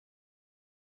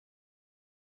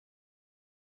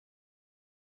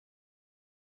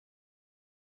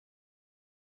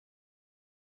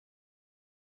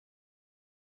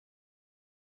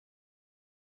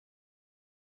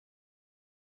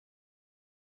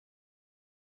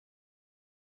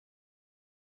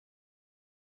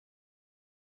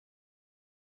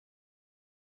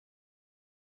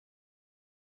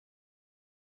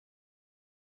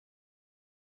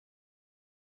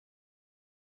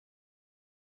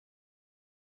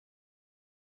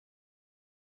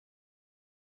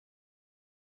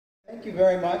Thank you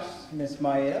very much, Ms.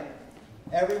 Maeda.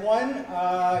 Everyone,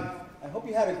 I hope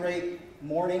you had a great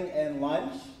morning and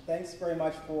lunch. Thanks very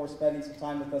much for spending some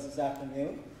time with us this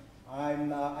afternoon. I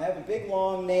have a big,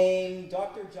 long name,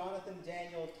 Dr. Jonathan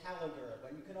Daniel Gallagher,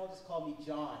 but you can all just call me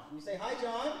John. Can you say hi,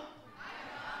 John? Hi,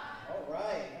 John. All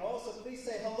right. And also, please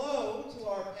say hello to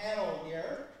our panel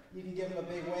here. You can give them a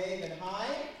big wave and hi.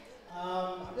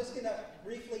 I'm just going to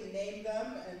briefly name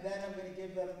them, and then I'm going to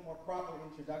give them more proper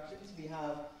introductions. We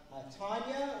have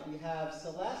Tanya, we have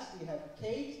Celeste, we have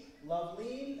Kate,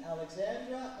 Loveleen,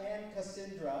 Alexandra, and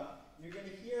Cassandra. You're going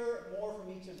to hear more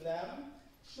from each of them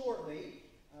shortly,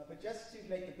 but just to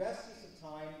make the best use of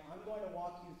time, I'm going to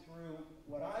walk you through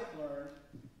what I've learned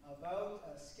about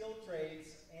skilled trades,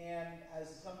 and as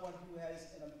someone who has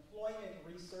an employment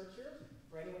researcher,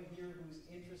 for anyone here who's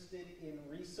interested in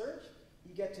research,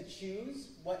 you get to choose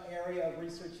what area of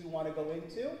research you want to go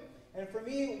into. And for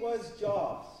me, it was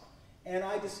jobs. And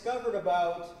I discovered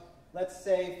about, let's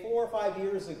say, 4 or 5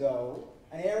 years ago,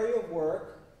 an area of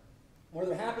work where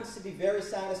there happens to be very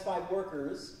satisfied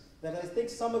workers that I think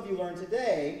some of you learned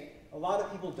today, a lot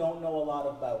of people don't know a lot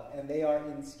about, and they are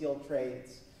in skilled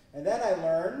trades. And then I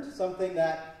learned something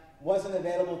that wasn't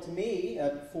available to me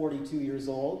at 42 years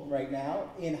old right now.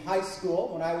 In high school,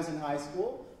 when I was in high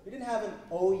school, we didn't have an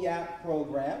OYAP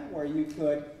program where you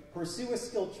could pursue a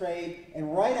skilled trade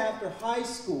and right after high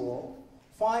school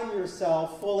find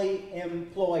yourself fully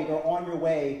employed or on your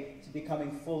way to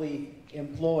becoming fully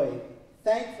employed.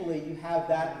 Thankfully, you have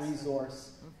that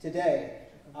resource today.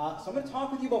 So I'm going to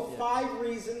talk with you about 5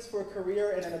 reasons for a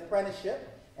career in an apprenticeship,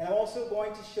 and I'm also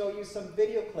going to show you some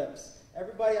video clips.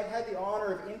 Everybody, I've had the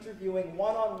honor of interviewing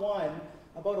one-on-one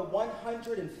about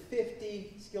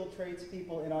 150 skilled trades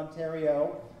people in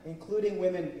Ontario, including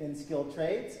women in skilled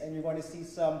trades, and you're going to see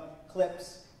some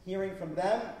clips hearing from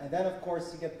them, and then of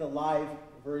course you get the live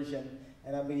version,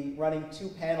 and I'll be running 2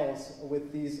 panels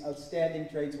with these outstanding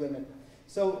tradeswomen.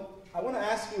 So I want to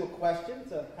ask you a question.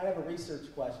 It's a kind of a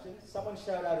research question. Someone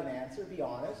shout out an answer, be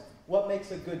honest. What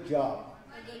makes a good job?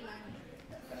 A good money.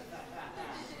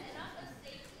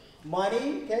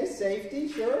 Money, okay,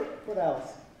 safety, sure. What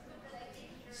else?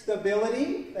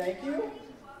 Stability, thank you.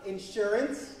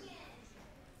 Insurance.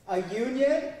 A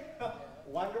union.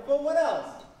 Wonderful. What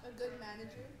else? A good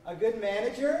manager. A good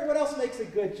manager. What else makes a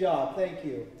good job? Thank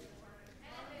you.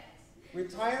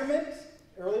 Retirement.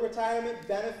 Early retirement,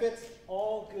 benefits.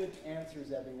 All good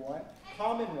answers, everyone.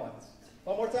 Common ones.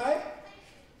 One more time.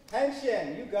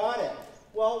 Pension. You got it.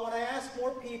 Well, when I ask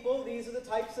more people, these are the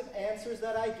types of answers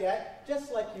that I get.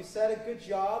 Just like you said, a good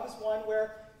job is one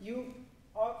where you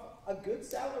are a good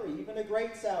salary, even a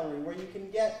great salary, where you can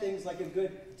get things like a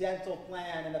good dental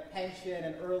plan and a pension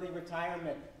and early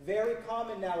retirement. Very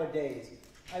common nowadays.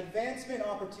 Advancement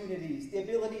opportunities, the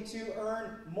ability to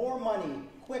earn more money,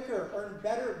 quicker, earn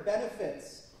better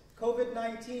benefits.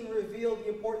 COVID-19 revealed the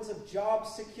importance of job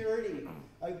security.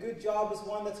 A good job is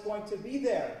one that's going to be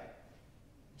there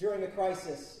during a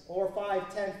crisis, or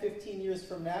 5, 10, 15 years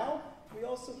from now. We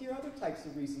also hear other types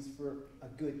of reasons for a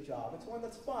good job. It's one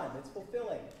that's fun, it's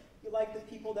fulfilling. You like the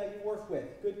people that you work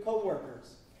with, good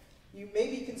coworkers. You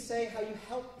maybe can say how you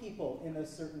help people in a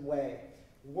certain way.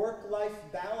 Work-life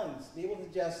balance, be able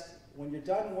to just, when you're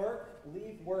done work,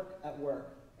 leave work at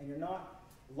work. And you're not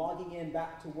logging in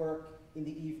back to work in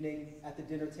the evening at the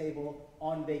dinner table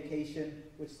on vacation,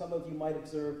 which some of you might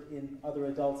observe in other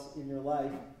adults in your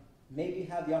life. Maybe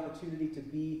have the opportunity to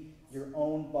be your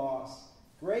own boss.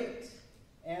 Great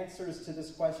answers to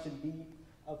this question be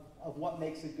of what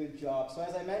makes a good job. So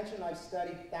as I mentioned, I've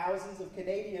studied thousands of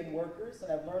Canadian workers,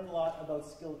 and I've learned a lot about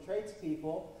skilled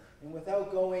tradespeople. And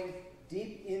without going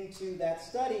deep into that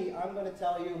study, I'm going to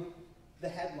tell you the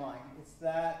headline. It's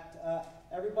that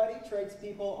everybody,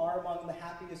 tradespeople, are among the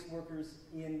happiest workers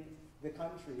in the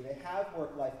country. They have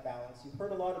work-life balance. You've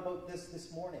heard a lot about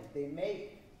this morning. They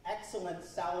make excellent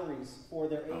salaries for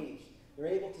their age. They're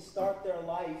able to start their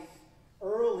life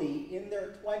early in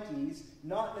their 20s,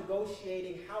 not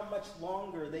negotiating how much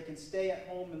longer they can stay at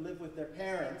home and live with their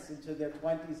parents into their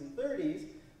 20s and 30s,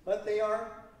 but they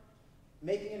are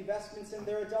making investments in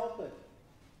their adulthood,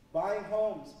 buying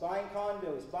homes, buying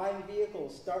condos, buying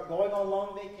vehicles, going on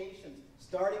long vacations,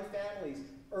 starting families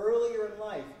earlier in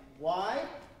life. Why?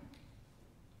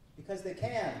 Because they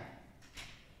can.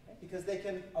 Because they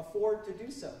can afford to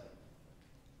do so.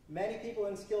 Many people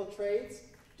in skilled trades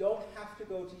don't have to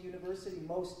go to university.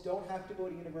 Most don't have to go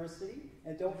to university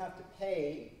and don't have to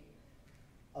pay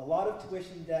a lot of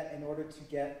tuition debt in order to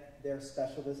get their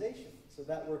specialization. So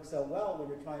that works out well when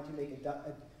you're trying to make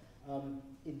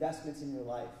investments in your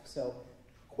life. So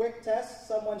quick test.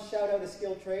 Someone shout out a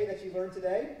skilled trade that you learned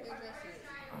today.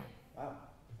 Wow.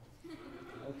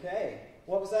 Okay.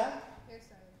 What was that?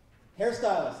 Hairstylist.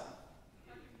 Hairstylist.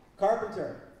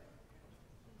 Carpenter.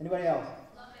 Anybody else?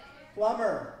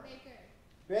 Plumber.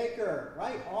 Baker.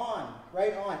 Right on.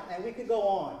 Right on. And we could go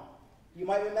on. You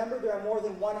might remember there are more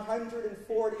than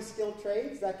 140 skilled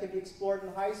trades that can be explored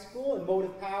in high school in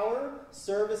motive power,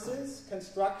 services,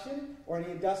 construction, or any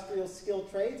industrial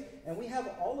skilled trades. And we have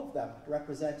all of them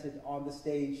represented on the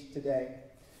stage today.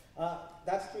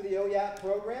 That's through the OYAP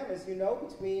program, as you know,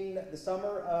 between the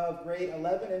summer of grade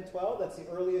 11 and 12. That's the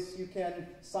earliest you can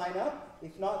sign up.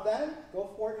 If not then, go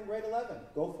for it in grade 11.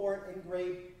 Go for it in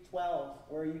grade 12,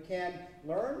 where you can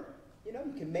learn. You know,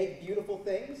 you can make beautiful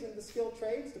things in the skilled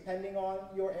trades, depending on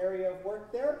your area of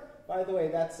work there. By the way,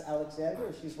 that's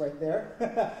Alexandra. She's right there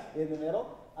in the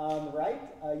middle, right?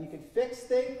 You can fix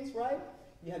things, right?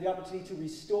 You have the opportunity to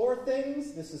restore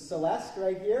things. This is Celeste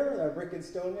right here, our brick and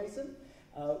stonemason.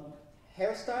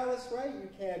 Hairstylist, right? You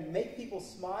can make people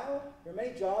smile. There are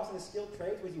many jobs in the skilled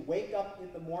trades where you wake up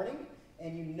in the morning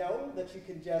and you know that you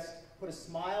can just put a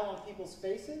smile on people's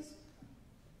faces.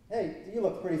 Hey, you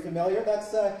look pretty familiar.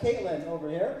 That's Caitlin over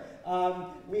here.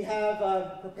 We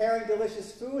have preparing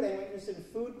delicious food. Anyone interested in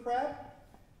food prep?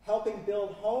 Helping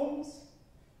build homes.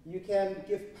 You can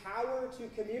give power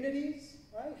to communities,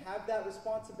 right? Have that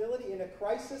responsibility. In a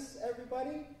crisis,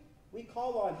 everybody, we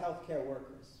call on healthcare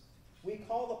workers. We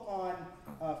call upon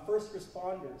first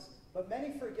responders. But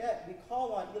many forget we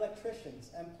call on electricians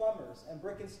and plumbers and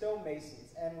brick and stone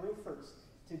masons and roofers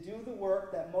to do the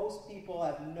work that most people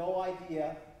have no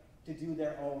idea to do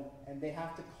their own. And they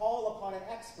have to call upon an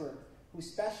expert who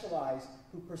specialized,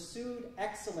 who pursued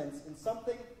excellence in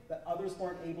something that others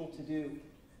weren't able to do.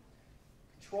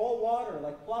 Control water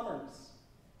like plumbers.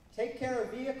 Take care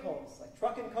of vehicles like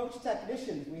truck and coach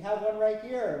technicians. We have one right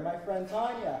here, my friend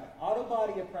Tanya. Auto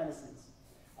body apprentices.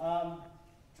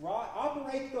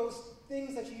 Operate those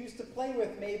things that you used to play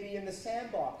with maybe in the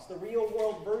sandbox, the real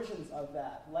world versions of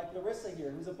that, like Larissa here,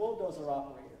 who's a bulldozer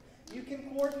operator. You can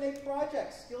coordinate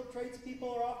projects. Skilled tradespeople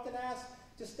are often asked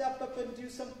to step up and do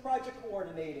some project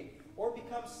coordinating or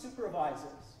become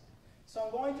supervisors. So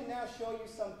I'm going to now show you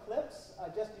some clips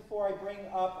just before I bring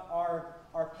up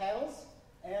our panels.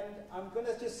 And I'm going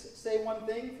to just say one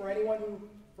thing for anyone who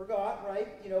forgot, right?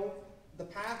 You know, the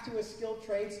path to a skilled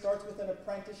trade starts with an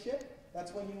apprenticeship.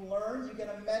 That's when you learn. You get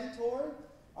a mentor,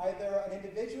 either an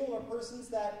individual or persons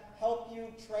that help you,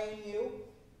 train you.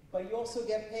 But you also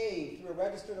get paid through a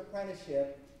registered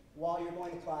apprenticeship while you're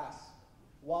going to class,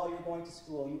 while you're going to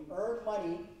school. You earn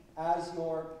money as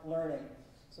you're learning.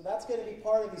 So that's going to be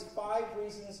part of these 5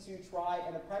 reasons to try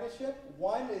an apprenticeship.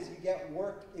 One is you get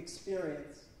work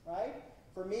experience, right?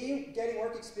 For me, getting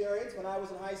work experience when I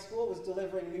was in high school was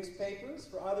delivering newspapers.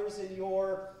 For others in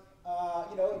your,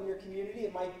 in your community,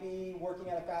 it might be working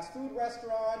at a fast food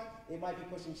restaurant. It might be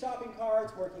pushing shopping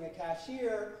carts, working a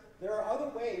cashier. There are other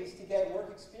ways to get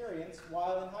work experience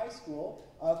while in high school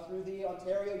through the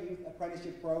Ontario Youth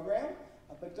Apprenticeship Program.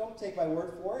 But don't take my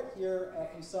word for it. Hear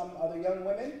from some other young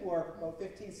women who are about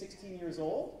 15, 16 years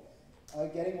old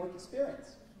getting work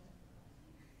experience.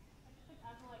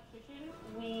 As an electrician,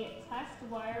 we test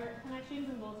wire connections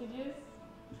and voltages,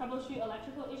 troubleshoot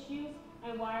electrical issues,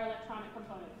 and wire electronic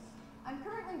components. I'm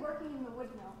currently working in the wood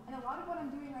mill, and a lot of what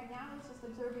I'm doing right now is just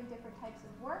observing different types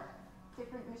of work,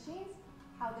 different machines,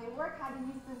 how they work, how to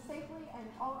use them safely, and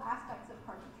all aspects of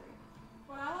carpentry.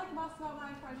 What I like most about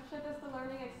my apprenticeship is the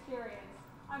learning experience.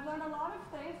 I've learned a lot of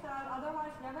things that I'd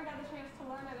otherwise never get the chance to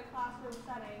learn in a classroom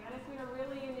setting, and it's been a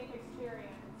really unique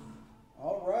experience.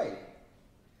 All right.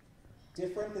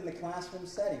 Different than the classroom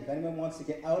setting. If anyone wants to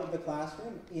get out of the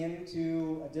classroom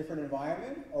into a different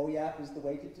environment, OYAP is the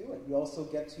way to do it. You also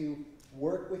get to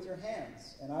work with your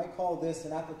hands, and I call this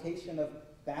an application of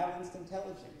balanced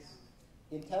intelligence.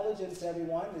 Intelligence,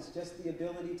 everyone, is just the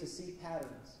ability to see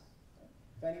patterns.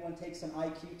 If anyone takes an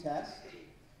IQ test,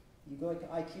 you go to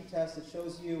an IQ test, it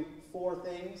shows you 4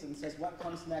 things and says what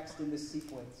comes next in this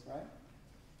sequence, right?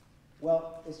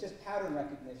 Well, it's just pattern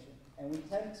recognition. And we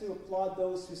tend to applaud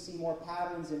those who see more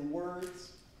patterns in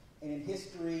words and in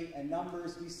history and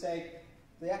numbers. We say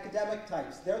the academic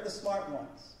types, they're the smart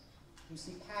ones who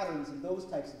see patterns in those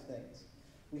types of things.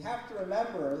 We have to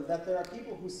remember that there are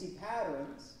people who see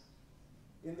patterns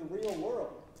in the real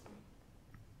world.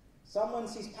 Someone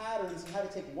sees patterns in how to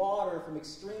take water from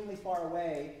extremely far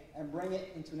away and bring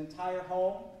it into an entire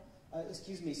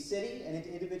city and into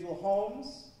individual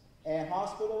homes and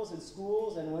hospitals and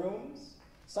schools and rooms.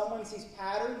 Someone sees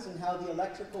patterns in how the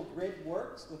electrical grid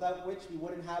works, without which we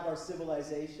wouldn't have our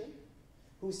civilization.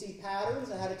 Who see patterns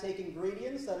in how to take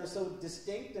ingredients that are so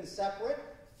distinct and separate,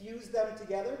 fuse them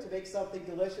together to make something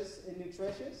delicious and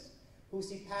nutritious. who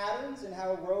see patterns in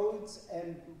how roads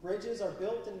and bridges are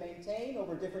built and maintained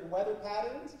over different weather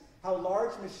patterns, how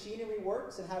large machinery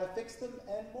works and how to fix them,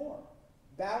 and more.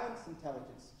 Balanced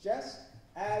intelligence, just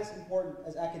as important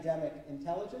as academic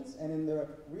intelligence, and in the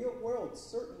real world,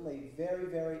 certainly very,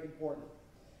 very important.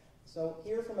 So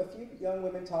hear from a few young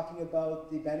women talking about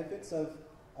the benefits of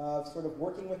sort of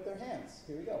working with their hands.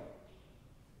 Here we go.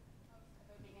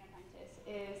 About being an apprentice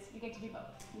is you get to do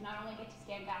both. You not only get to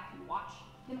stand back and watch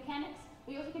the mechanics,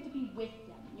 but you also get to be with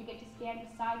them. You get to stand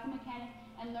beside the mechanic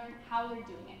and learn how they're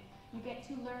doing it. You get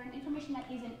to learn information that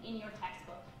isn't in your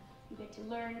textbook. You get to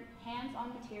learn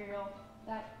hands-on material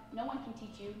that no one can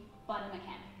teach you but a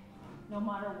mechanic. No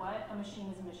matter what, a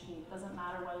machine is a machine. It doesn't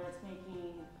matter whether it's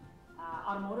making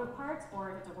automotive parts or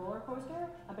if it's a roller coaster,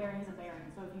 a bearing is a bearing.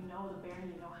 So if you know the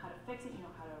bearing, you know how to fix it, you know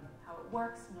how it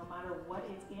works. No matter what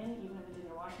it's in, even if it's in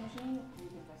your washing machine, you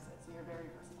can fix it. So you're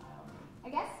very versatile. I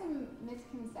guess some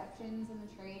misconceptions in the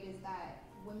trade is that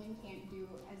women can't do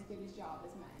as good a job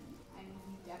as men, and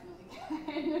we definitely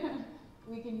can.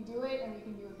 We can do it, and we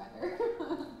can do it better.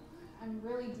 I'm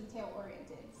really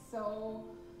detail-oriented, so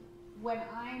when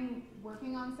I'm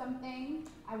working on something,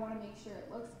 I want to make sure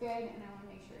it looks good, and I want to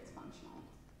make sure it's functional.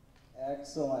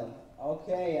 Excellent.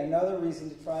 Okay, another reason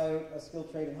to try a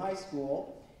skilled trade in high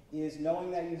school is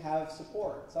knowing that you have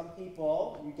support. Some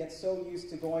people, you get so used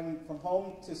to going from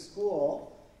home to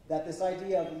school that this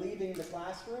idea of leaving the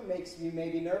classroom makes you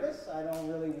maybe nervous. I don't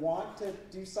really want to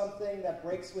do something that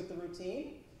breaks with the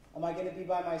routine. Am I going to be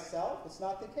by myself? It's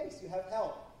not the case. You have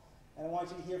help. And I want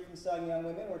you to hear from some young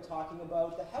women. We're talking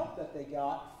about the help that they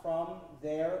got from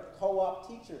their co-op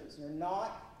teachers. You're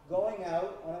not going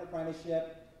out on an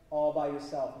apprenticeship all by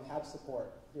yourself. You have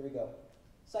support. Here we go.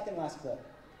 Second last clip.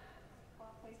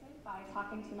 Co-op placement by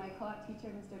talking to my co-op teacher,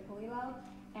 Mr. Polillo,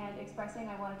 and expressing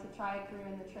I wanted to try a career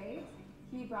in the trades.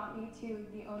 He brought me to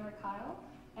the owner, Kyle,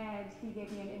 and he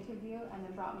gave me an interview and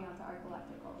then brought me onto Arc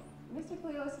Electrical. Mr.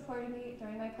 Polillo supported me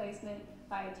during my placement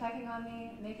by checking on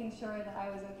me, making sure that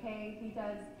I was okay. He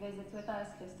does visits with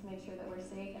us just to make sure that we're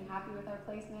safe and happy with our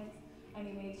placements, and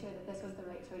he made sure that this was the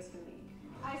right choice for me.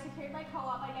 I secured my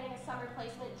co-op by getting a summer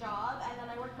placement job, and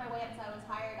then I worked my way up as I was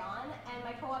hired on, and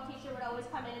my co-op teacher would always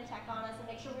come in and check on us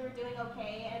and make sure we were doing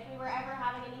okay, and if we were ever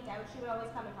having any doubts, she would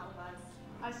always come and help us.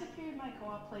 I secured my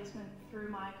co-op placement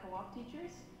through my co-op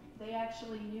teachers. They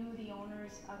actually knew the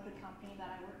owners of the company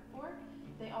that I worked for.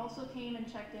 They also came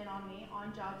and checked in on me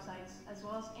on job sites, as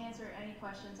well as answer any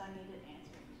questions I needed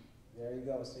answered. There you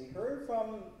go. So you heard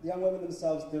from the young women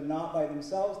themselves. They're not by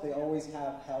themselves. They always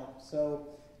have help. So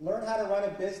learn how to run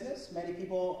a business. Many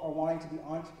people are wanting to be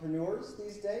entrepreneurs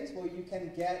these days. Well, you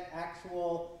can get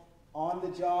actual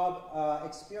on-the-job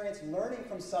experience learning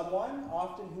from someone,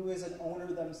 often who is an owner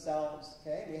themselves.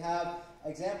 Okay, we have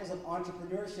examples of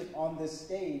entrepreneurship on this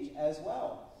stage as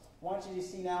well. I want you to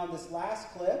see now in this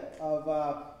last clip of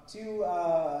two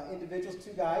individuals,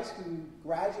 two guys who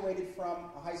graduated from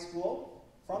a high school,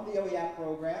 from the OEAP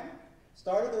program,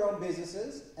 started their own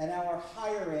businesses, and now are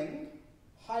hiring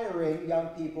young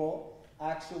people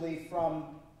actually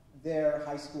from their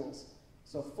high schools.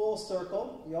 So full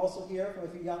circle. You also hear from a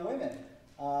few young women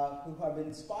who have been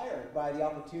inspired by the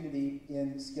opportunity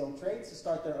in skilled trades to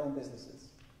start their own businesses.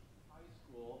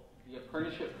 The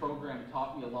apprenticeship program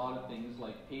taught me a lot of things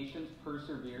like patience,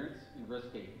 perseverance, and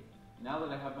risk-taking. Now that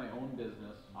I have my own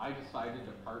business, I decided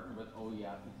to partner with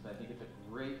OEAP because I think it's a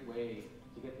great way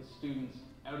to get the students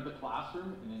out of the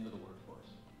classroom and into the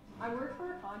workforce. I worked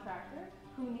for a contractor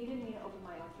who needed me to open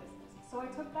my own business. So I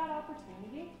took that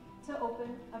opportunity to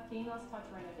open a Females Touch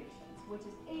Renovations, which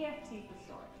is AFT for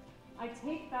short. I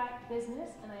take that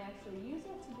business and I actually use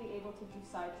it to be able to do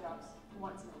side jobs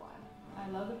once in a while. I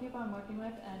love the people I'm working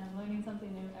with and I'm learning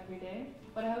something new every day.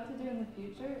 What I hope to do in the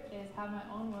future is have my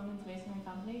own women's masonry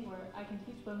company where I can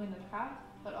teach women the craft,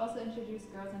 but also introduce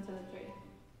girls into the trade.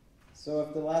 So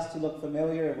if the last two look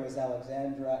familiar, it was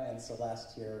Alexandra and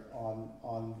Celeste here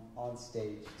on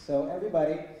stage. So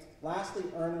everybody, lastly,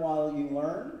 earn while you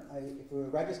learn. If you're a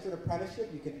registered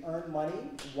apprenticeship, you can earn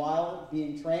money while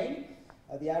being trained.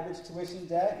 The average tuition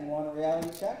debt, you want a reality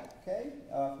check, okay?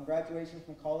 From graduation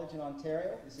from college in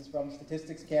Ontario, this is from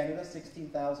Statistics Canada,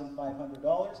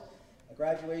 $16,500. A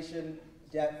graduation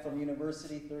debt from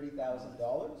university,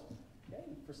 $30,000. Okay?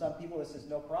 For some people, this is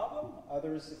no problem.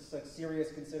 Others, it's a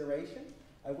serious consideration.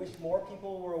 I wish more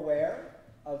people were aware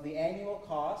of the annual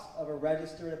cost of a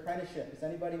registered apprenticeship. Does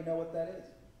anybody know what that is?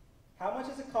 How much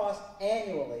does it cost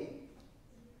annually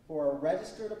for a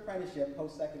registered apprenticeship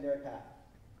post-secondary path?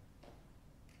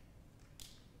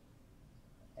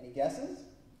 Any guesses?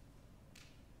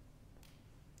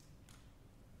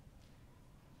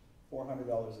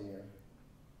 $400 a year.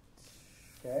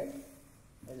 Okay?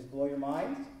 I just blow your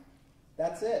mind?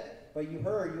 That's it. But you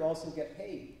heard you also get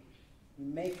paid. You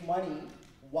make money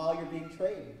while you're being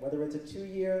trained. Whether it's a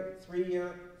 2-year,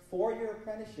 3-year, 4-year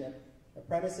apprenticeship,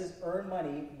 apprentices earn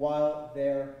money while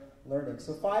they're learning.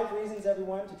 So 5 reasons,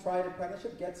 everyone, to try an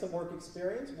apprenticeship. Get some work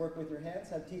experience, work with your hands,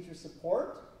 have teacher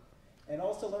support, and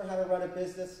also learn how to run a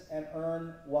business and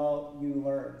earn while you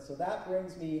learn. So that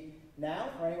brings me now,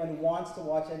 for anyone who wants to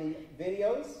watch any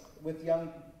videos with young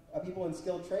people in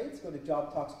skilled trades, go to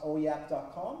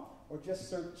jobtalksoeap.com or just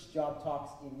search Job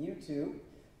Talks in YouTube.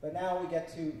 But now we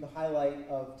get to the highlight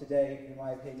of today, in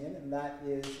my opinion, and that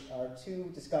is our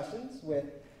 2 discussions with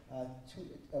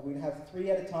we have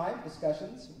 3 at a time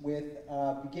discussions with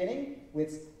beginning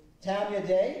with Tanya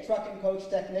Day, truck and coach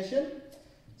technician,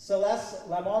 Celeste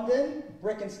Lamondin,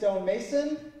 brick and stone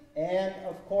mason, and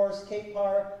of course Kate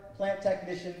Parr, plant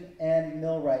technician and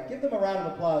millwright. Give them a round of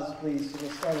applause, please, to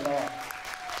start it off.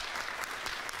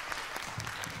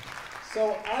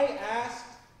 So I asked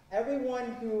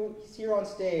everyone who's here on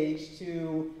stage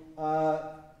to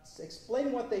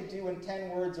explain what they do in 10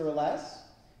 words or less,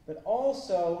 but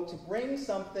also to bring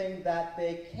something that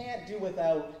they can't do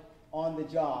without on the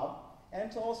job,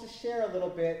 and to also share a little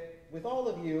bit with all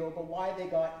of you about why they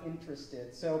got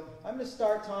interested. So I'm going to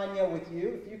start, Tanya, with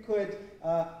you. If you could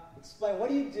explain, what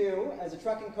do you do as a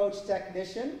truck and coach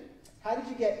technician? How did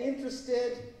you get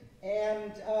interested?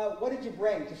 And what did you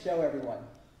bring to show everyone?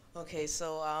 Okay,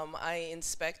 so I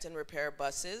inspect and repair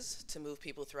buses to move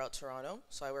people throughout Toronto.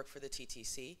 So I work for the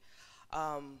TTC.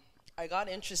 I got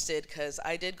interested because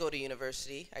I did go to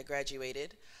university. I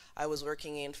graduated. I was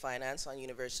working in finance on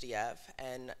University Ave,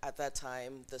 and at that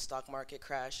time, the stock market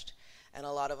crashed, and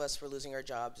a lot of us were losing our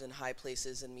jobs in high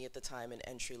places, and me at the time in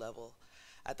entry level.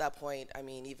 At that point, I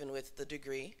mean, even with the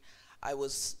degree, I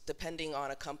was depending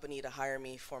on a company to hire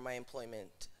me for my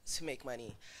employment to make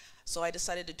money. So I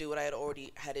decided to do what I had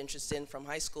already had interest in from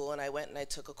high school, and I went and I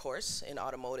took a course in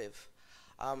automotive.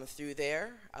 Through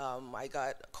there, I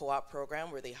got a co-op program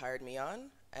where they hired me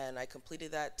on, and I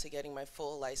completed that to getting my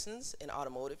full license in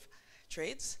automotive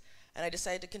trades, and I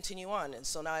decided to continue on. And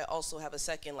so now I also have a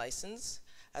second license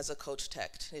as a coach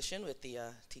technician with the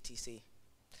TTC.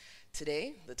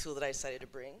 Today, the tool that I decided to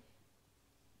bring,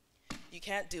 you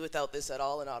can't do without this at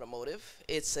all in automotive.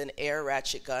 It's an air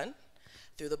ratchet gun.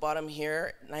 Through the bottom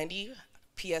here, 90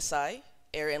 PSI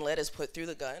air inlet is put through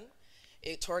the gun.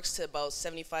 It torques to about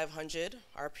 7,500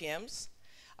 RPMs.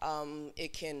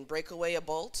 It can break away a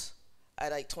bolt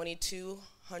at like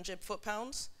 2,200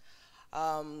 foot-pounds.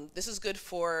 This is good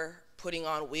for putting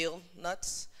on wheel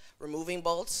nuts, removing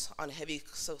bolts on heavy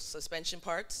suspension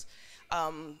parts.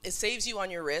 It saves you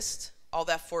on your wrist, all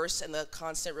that force and the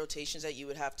constant rotations that you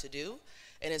would have to do,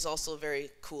 and it's also very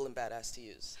cool and badass to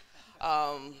use.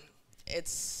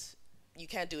 You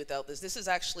can't do without this. This is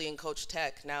actually in Coach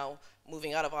Tech now,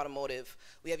 moving out of automotive.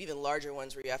 We have even larger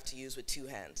ones where you have to use with 2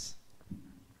 hands.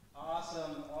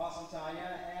 Awesome, awesome,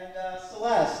 Tanya. And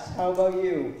Celeste, how about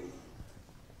you?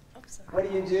 Oh, sorry.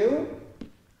 What do you do?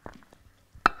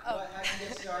 Oh. How did you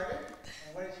get started?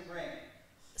 And what did you bring?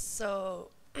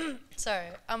 So, sorry,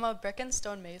 I'm a brick and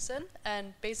stone mason,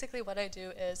 and basically what I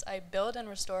do is I build and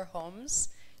restore homes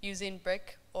using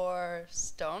brick or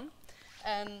stone.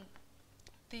 And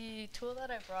the tool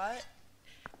that I brought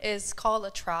is called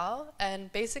a trowel, and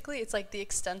basically it's like the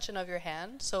extension of your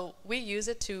hand. So we use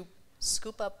it to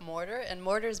scoop up mortar, and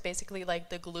mortar is basically like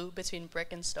the glue between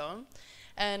brick and stone.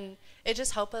 And it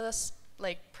just helps us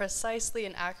like precisely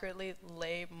and accurately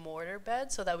lay mortar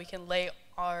bed so that we can lay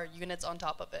our units on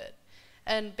top of it.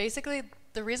 And basically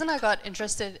the reason I got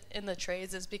interested in the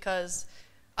trades is because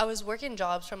I was working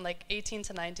jobs from like 18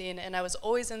 to 19, and I was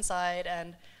always inside,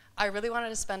 and I really wanted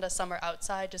to spend a summer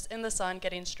outside, just in the sun,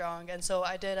 getting strong. And so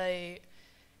I did a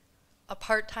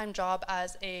part-time job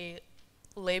as a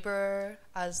laborer,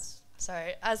 as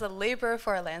a laborer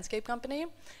for a landscape company.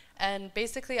 And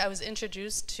basically I was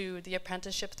introduced to the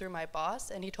apprenticeship through my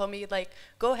boss, and he told me, like,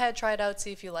 go ahead, try it out,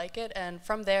 see if you like it. And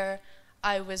from there,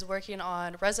 I was working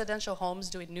on residential homes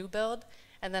doing new build,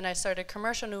 and then I started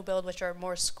commercial new build, which are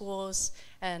more schools.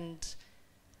 And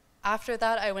after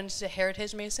that, I went to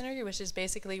Heritage Masonry, which is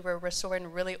basically we're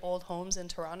restoring really old homes in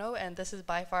Toronto, and this is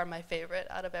by far my favorite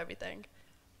out of everything.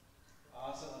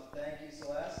 Awesome. Thank you,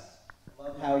 Celeste.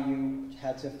 Love how you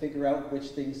had to figure out which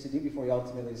things to do before you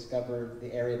ultimately discovered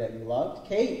the area that you loved.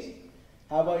 Kate,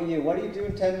 how about you? What do you do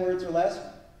in 10 words or less?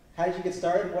 How did you get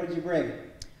started? What did you bring?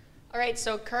 All right,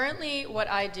 so currently what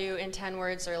I do in 10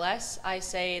 words or less, I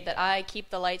say that I keep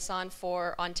the lights on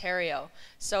for Ontario.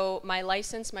 So my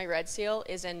license, my red seal,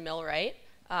 is in millwright.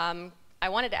 I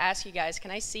wanted to ask you guys, can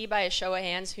I see by a show of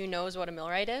hands who knows what a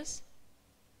millwright is?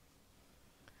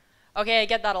 Okay, I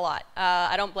get that a lot.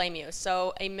 I don't blame you.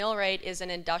 So a millwright is an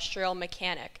industrial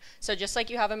mechanic. So just like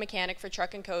you have a mechanic for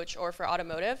truck and coach or for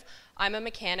automotive, I'm a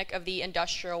mechanic of the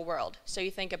industrial world. So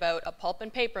you think about a pulp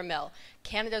and paper mill,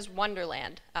 Canada's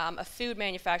Wonderland, a food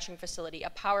manufacturing facility, a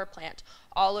power plant.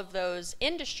 All of those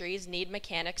industries need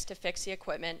mechanics to fix the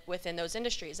equipment within those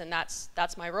industries, and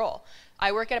that's my role.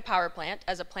 I work at a power plant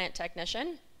as a plant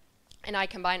technician, and I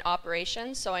combine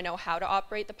operations, so I know how to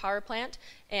operate the power plant,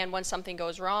 and when something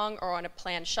goes wrong or on a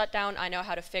planned shutdown, I know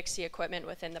how to fix the equipment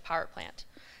within the power plant.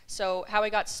 So how I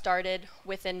got started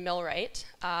within Millwright,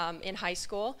 in high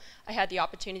school, I had the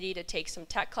opportunity to take some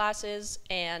tech classes,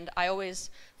 and I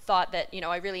always thought that,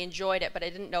 I really enjoyed it, but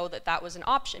I didn't know that that was an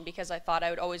option because I thought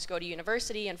I would always go to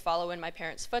university and follow in my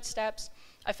parents' footsteps.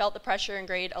 I felt the pressure in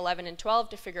grade 11 and 12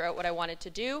 to figure out what I wanted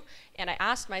to do, and I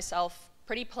asked myself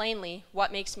pretty plainly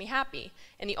what makes me happy.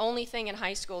 And the only thing in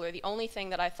high school, or the only thing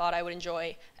that I thought I would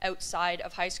enjoy outside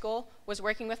of high school, was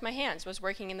working with my hands, was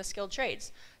working in the skilled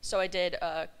trades. So I did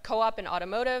a co-op in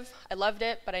automotive. I loved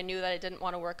it, but I knew that I didn't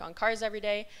want to work on cars every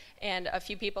day. And a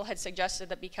few people had suggested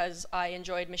that because I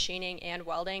enjoyed machining and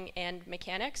welding and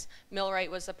mechanics,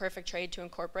 millwright was the perfect trade to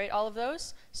incorporate all of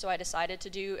those. So I decided to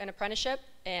do an apprenticeship,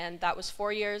 and that was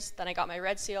 4 years. Then I got my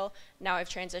red seal. Now I've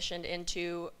transitioned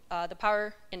into the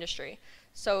power industry.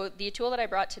 So the tool that I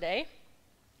brought today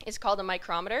is called a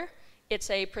micrometer. It's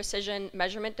a precision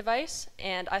measurement device,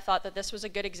 and I thought that this was a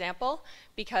good example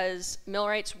because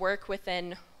millwrights work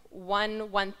within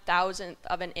 1/1000th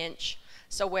of an inch.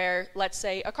 So where, let's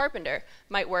say, a carpenter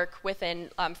might work within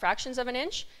fractions of an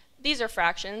inch, these are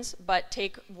fractions, but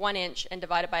take 1 inch and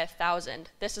divide it by 1,000.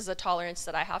 This is a tolerance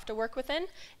that I have to work within,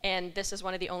 and this is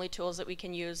one of the only tools that we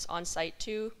can use on site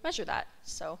to measure that.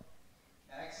 So.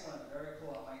 Excellent, very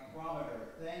cool. A micrometer.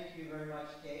 Thank you very much,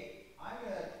 Kate. I'm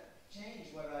going to change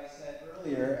what I said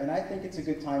earlier, and I think it's a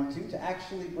good time too to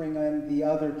actually bring in the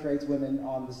other tradeswomen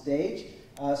on the stage.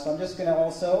 So I'm just going to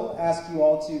also ask you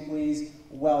all to please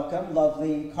welcome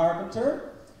Loveleen Carpenter.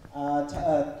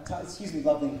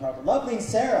 Loveleen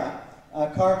Sarah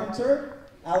Carpenter,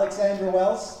 Alexandra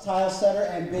Wells, tile setter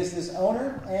and business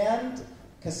owner, and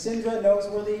Cassandra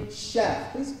Noseworthy,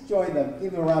 chef. Please join them.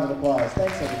 Give them a round of applause.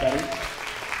 Thanks, everybody.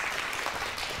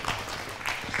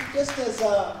 Just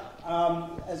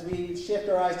as we shift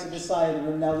our eyes to this side of the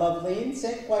room now, Loveleen,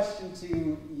 same question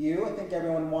to you. I think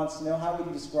everyone wants to know, how would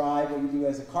you describe what you do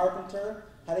as a carpenter?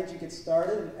 How did you get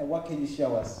started, and what can you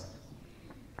show us?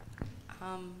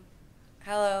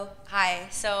 Hello. Hi.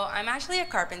 So I'm actually a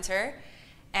carpenter,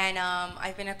 and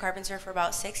I've been a carpenter for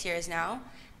about 6 years now.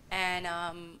 And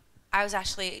I was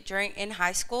actually, in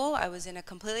high school, I was in a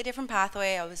completely different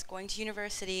pathway. I was going to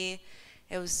university.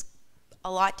 It was a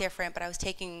lot different, but I was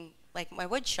taking like my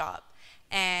wood shop.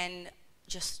 And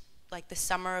just like the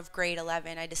summer of grade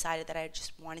 11, I decided that I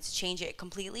just wanted to change it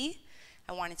completely.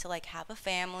 I wanted to like have a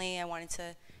family. I wanted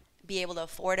to be able to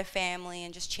afford a family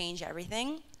and just change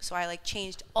everything. So I like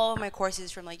changed all of my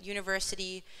courses from like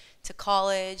university to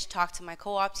college, talked to my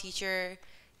co-op teacher,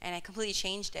 and I completely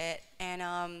changed it. And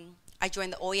I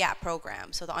joined the OYAP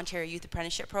program, so the Ontario Youth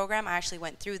Apprenticeship Program. I actually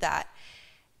went through that.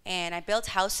 And I built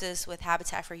houses with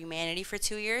Habitat for Humanity for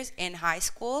 2 years in high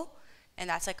school. And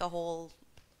that's like a whole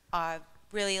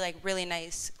really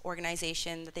nice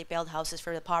organization that they build houses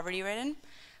for the poverty-ridden.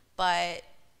 But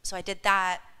so I did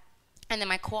that. And then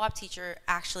my co-op teacher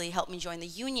actually helped me join the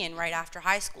union right after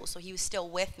high school, so he was still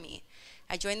with me.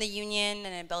 I joined the union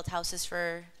and I built houses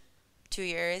for 2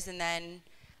 years, and then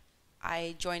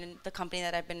I joined the company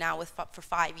that I've been now with for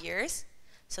 5 years.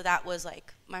 So that was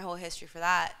like my whole history for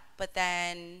that. But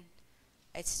then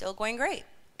it's still going great.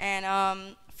 And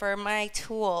for my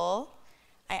tool,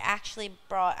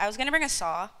 I was gonna bring a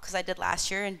saw, because I did last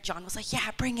year, and John was like,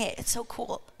 yeah, bring it, it's so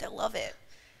cool, they'll love it.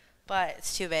 But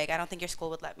it's too big, I don't think your school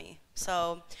would let me.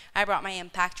 So I brought my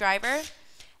impact driver,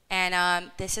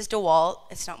 and this is DeWalt,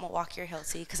 it's not Milwaukee or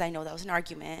Hilti, because I know that was an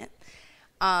argument.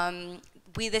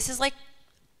 This is like,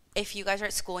 if you guys are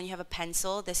at school and you have a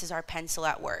pencil, this is our pencil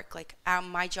at work. Like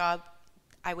my job,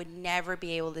 I would never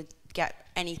be able to get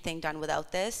anything done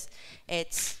without this.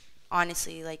 It's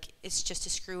honestly like, it's just a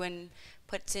screw in,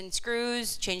 puts in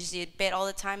screws, changes the bit all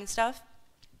the time and stuff.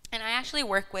 And I actually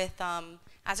work with,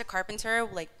 as a carpenter,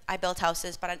 like I build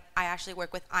houses, but I actually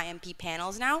work with IMP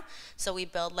panels now. So we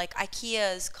build like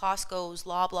Ikea's, Costco's,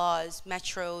 Loblaws,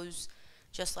 Metros,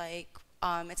 just like,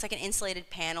 it's like an insulated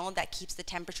panel that keeps the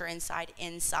temperature inside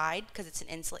because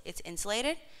it's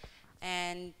insulated.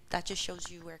 And that just shows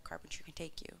you where carpentry can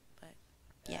take you. But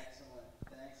yeah. Excellent.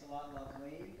 Thanks a lot,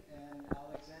 Loveleen. And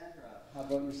Alexandra, how How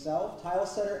about yourself? Tile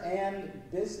setter and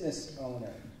business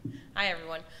owner. Hi,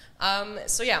 everyone.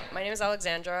 So yeah, my name is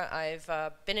Alexandra. I've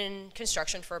been in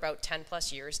construction for about 10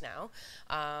 plus years now.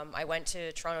 I went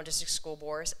to Toronto District School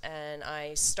Board and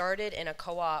I started in a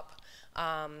co-op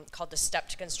called the Step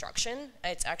to Construction.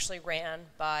 It's actually ran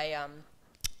by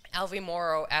Alvy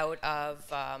Morrow out of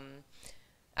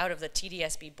the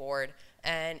TDSB board,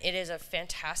 and it is a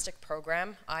fantastic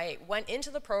program. I went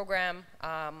into the program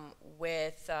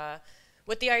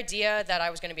with the idea that I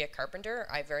was going to be a carpenter.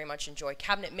 I very much enjoy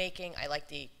cabinet making. I like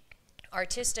the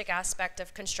artistic aspect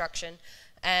of construction,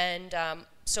 and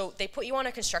so they put you on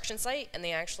a construction site and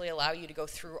they actually allow you to go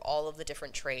through all of the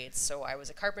different trades. So I was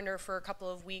a carpenter for a couple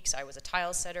of weeks, I was a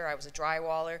tile setter, I was a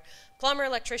drywaller, plumber,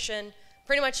 electrician,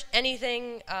 pretty much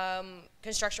anything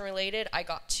construction related I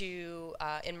got to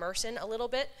immerse in a little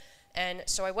bit. And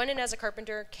so I went in as a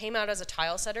carpenter, came out as a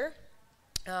tile setter,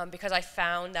 because I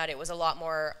found that it was a lot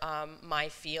more my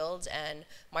field and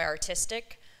my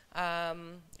artistic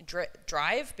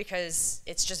drive, because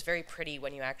it's just very pretty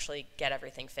when you actually get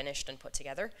everything finished and put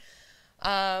together.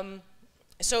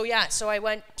 So yeah, so I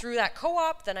went through that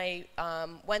co-op, then I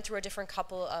went through a different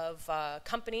couple of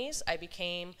companies. I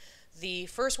became the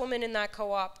first woman in that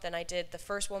co-op, then I did the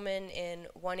first woman in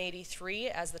 183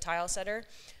 as the tile setter.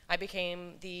 I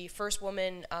became the first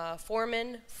woman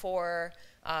foreman for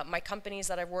my companies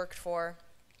that I've worked for.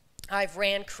 I've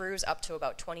ran crews up to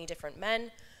about 20 different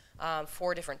men,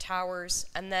 4 different towers,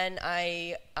 and then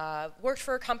I worked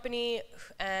for a company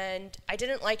and I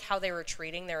didn't like how they were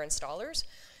treating their installers.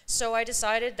 So I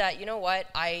decided that, you know what,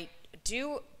 I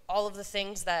do all of the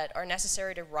things that are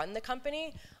necessary to run the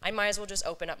company, I might as well just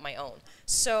open up my own.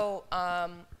 So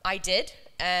I did,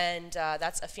 and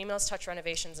that's a Females Touch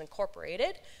Renovations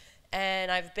Incorporated.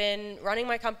 And I've been running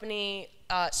my company,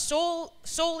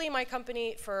 solely my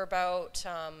company, for about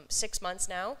 6 months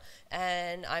now,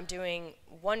 and I'm doing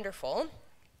wonderful.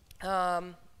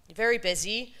 Very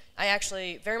busy. I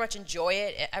actually very much enjoy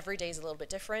it. Every day is a little bit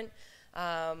different,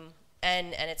 and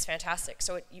it's fantastic.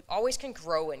 So you always can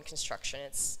grow in construction.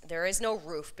 There is no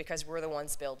roof because we're the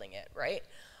ones building it, right?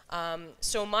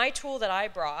 So my tool that I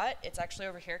brought, it's actually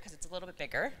over here because it's a little bit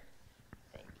bigger.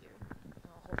 Thank you.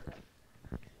 I'll hold it up.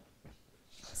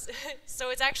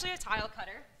 So it's actually a tile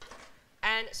cutter,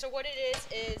 and so what it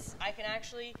is I can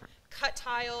actually cut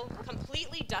tile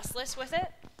completely dustless with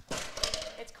it.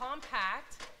 It's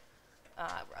compact.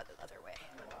 Rather the other way.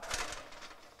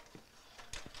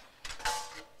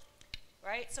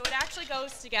 Right, so it actually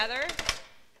goes together.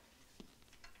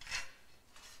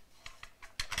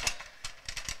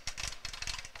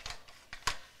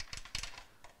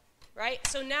 Right,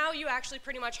 so now you actually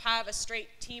pretty much have a straight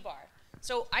T-bar.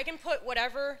 So I can put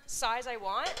whatever size I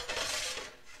want,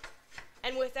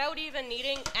 and without even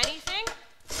needing anything,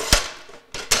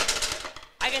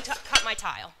 I can cut my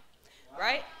tile,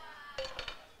 right?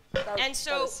 And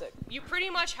so you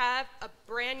pretty much have a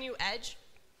brand new edge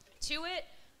to it,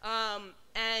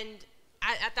 and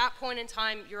at that point in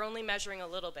time, you're only measuring a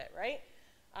little bit, right?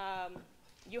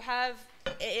 You have,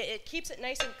 it keeps it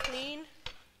nice and clean,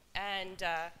 and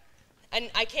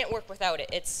I can't work without it.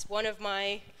 It's one of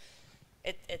my,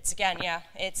 it's again, yeah,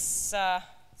 it's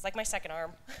like my second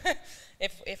arm.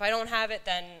 If I don't have it,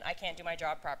 then I can't do my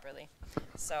job properly.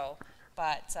 So,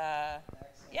 but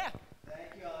yeah.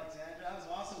 Thank you, Alexandra. That was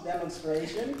an awesome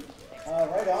demonstration.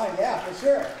 Right on, yeah, for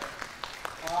sure.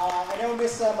 I know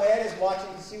Miss Mayette is watching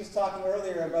because she was talking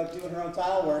earlier about doing her own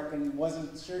tile work and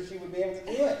wasn't sure she would be able to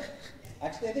do it.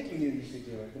 Actually, I think you knew you could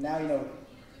do it, but now you know.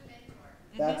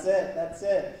 That's it, that's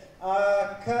it.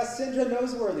 Cassandra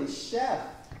Noseworthy, chef.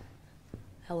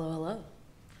 Hello, hello.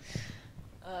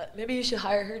 Maybe you should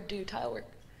hire her to do tile work.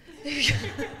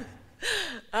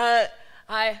 Hi,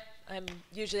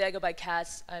 I go by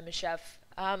Cass. I'm a chef.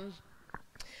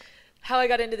 How I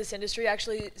got into this industry,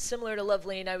 actually similar to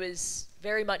Loveleen, I was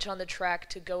very much on the track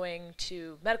to going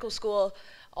to medical school.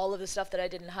 All of the stuff that I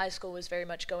did in high school was very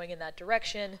much going in that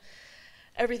direction.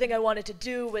 Everything I wanted to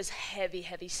do was heavy,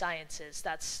 heavy sciences.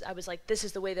 I was like, this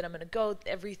is the way that I'm gonna go.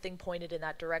 Everything pointed in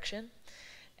that direction.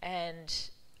 And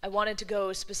I wanted to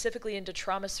go specifically into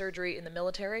trauma surgery in the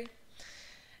military.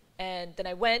 And then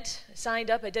I went,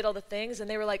 signed up, I did all the things, and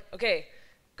they were like, okay,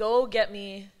 go get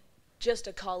me just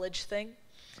a college thing,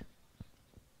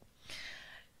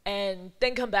 and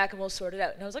then come back and we'll sort it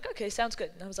out. And I was like, okay, sounds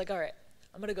good. And I was like, all right,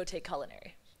 I'm gonna go take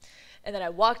culinary. And then I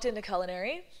walked into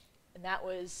culinary, and that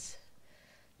was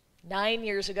 9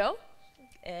 years ago,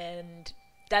 and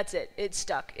that's it. It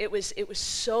stuck. It was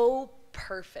so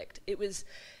perfect. It was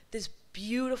this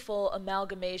beautiful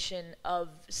amalgamation of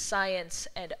science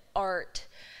and art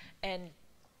and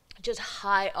just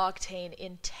high octane,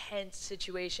 intense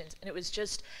situations. And it was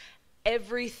just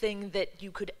everything that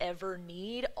you could ever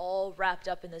need all wrapped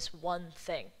up in this one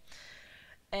thing.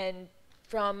 And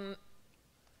from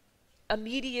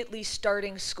immediately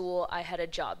starting school, I had a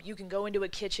job. You can go into a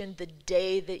kitchen the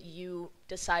day that you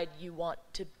decide you want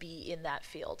to be in that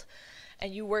field.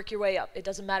 And you work your way up. It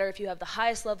doesn't matter if you have the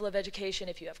highest level of education,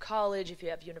 if you have college, if you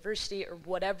have university, or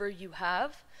whatever you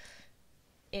have.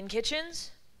 In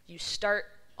kitchens, you start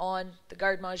on the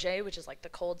garde manger, which is like the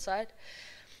cold side,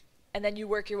 and then you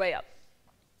work your way up.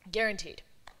 Guaranteed.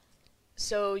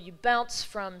 So you bounce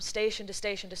from station to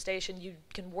station to station. You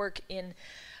can work in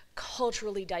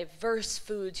culturally diverse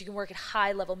foods. You can work at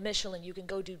high-level Michelin. You can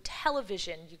go do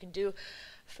television. You can do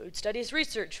food studies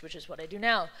research, which is what I do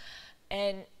now.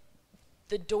 And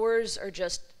the doors are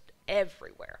just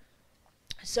everywhere.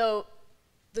 So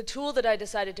the tool that I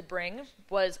decided to bring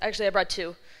was, actually I brought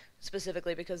two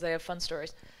specifically because they have fun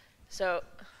stories. So,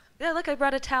 yeah, look, I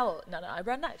brought a towel. No, I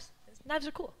brought knives. Knives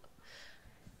are cool.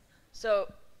 So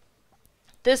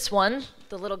this one,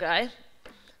 the little guy,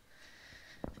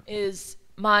 is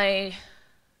my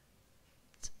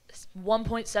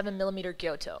 1.7 millimeter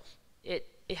Gyoto.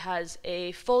 It has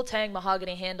a full tang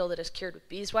mahogany handle that is cured with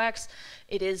beeswax.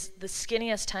 It is the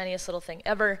skinniest, tiniest little thing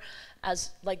ever.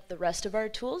 As like the rest of our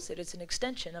tools, it is an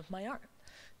extension of my arm.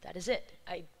 That is it.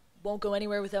 I won't go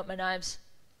anywhere without my knives.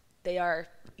 They are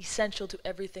essential to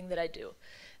everything that I do.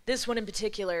 This one in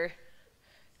particular,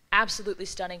 absolutely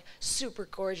stunning, super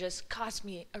gorgeous, cost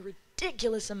me a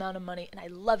ridiculous amount of money, and I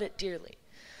love it dearly.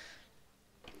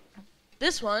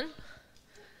 This one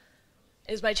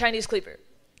is my Chinese cleaver.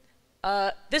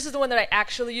 This is the one that I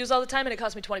actually use all the time, and it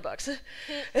cost me 20 bucks.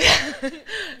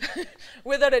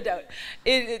 Without a doubt.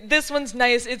 This one's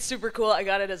nice. It's super cool. I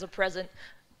got it as a present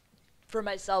for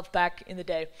myself back in the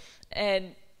day.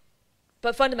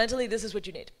 But fundamentally, this is what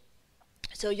you need.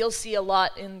 So you'll see a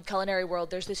lot in culinary world.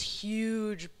 There's this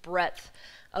huge breadth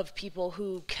of people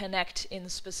who connect in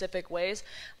specific ways.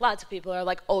 Lots of people are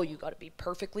like, oh, you got to be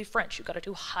perfectly French. You got to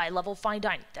do high-level fine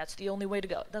dining. That's the only way to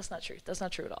go. That's not true. That's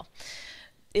not true at all.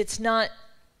 It's not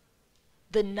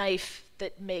the knife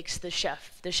that makes the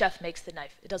chef. The chef makes the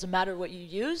knife. It doesn't matter what you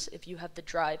use. If you have the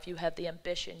drive, you have the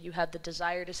ambition, you have the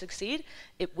desire to succeed,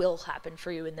 it will happen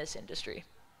for you in this industry.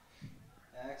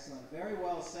 Excellent. Very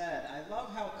well said. I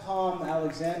love how calm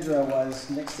Alexandra was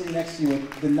sitting next to you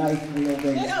with the knife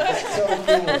wielding. That's so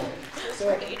cool. So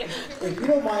if you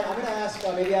don't mind, I'm going to ask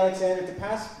maybe Alexandra to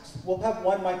pass. We'll have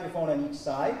one microphone on each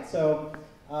side. So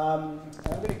I'm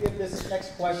going to give this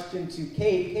next question to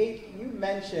Kate. Kate, you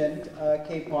mentioned,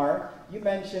 Kate Parr, you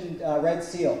mentioned Red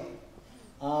Seal.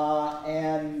 There are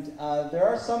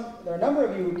a number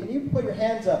of you. Can you put your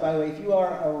hands up, by the way, if you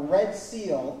are a Red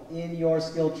Seal in your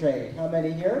skilled trade? How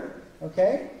many here?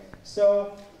 Okay.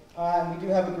 So we do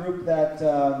have a group that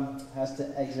has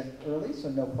to exit early, so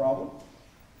no problem.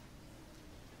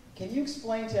 Can you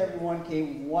explain to everyone,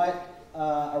 Kate, what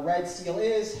a Red Seal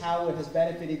is, how it has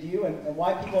benefited you, and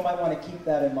why people might want to keep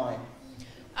that in mind?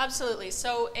 Absolutely.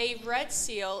 So a Red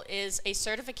Seal is a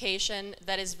certification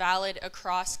that is valid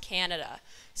across Canada.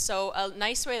 So a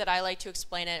nice way that I like to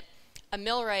explain it, a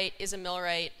millwright is a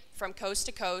millwright from coast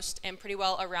to coast and pretty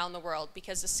well around the world,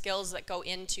 because the skills that go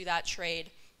into that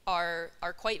trade are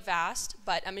quite vast,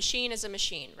 but a machine is a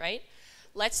machine, right?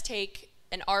 Let's take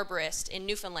an arborist in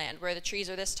Newfoundland where the trees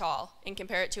are this tall and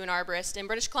compare it to an arborist in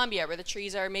British Columbia where the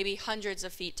trees are maybe hundreds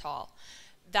of feet tall.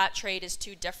 That trade is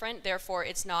too different, therefore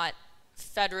it's not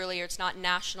federally or it's not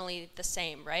nationally the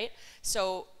same, right?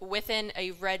 So within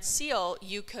a Red Seal,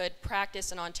 you could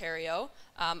practice in Ontario,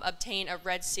 obtain a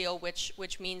Red Seal,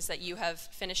 which means that you have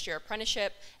finished your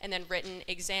apprenticeship and then written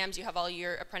exams. You have all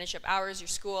your apprenticeship hours, your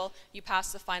school, you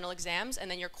pass the final exams, and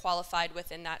then you're qualified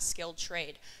within that skilled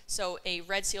trade. So a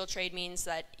Red Seal trade means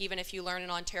that even if you learn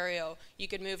in Ontario, you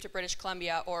could move to British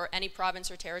Columbia or any province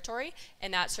or territory,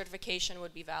 and that certification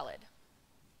would be valid.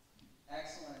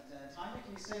 Excellent. Tanya,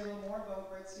 can you say a little more about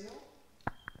Red Seal?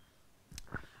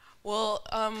 Well,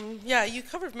 yeah, you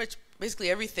covered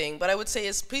basically everything, but I would say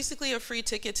it's basically a free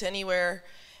ticket to anywhere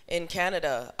in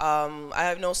Canada.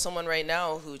 I know someone right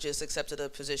now who just accepted a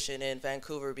position in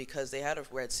Vancouver because they had a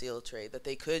Red Seal trade that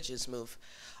they could just move.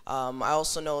 I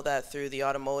also know that through the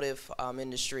automotive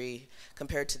industry,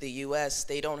 compared to the US,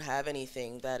 they don't have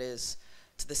anything that is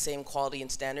to the same quality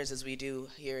and standards as we do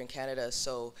here in Canada.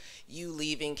 So you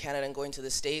leaving Canada and going to the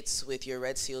States with your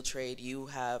Red Seal trade,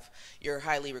 you're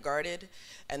highly regarded,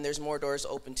 and there's more doors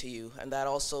open to you, and that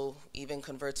also even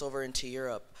converts over into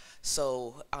Europe.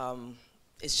 So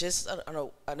it's just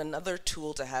another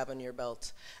tool to have on your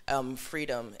belt,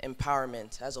 freedom,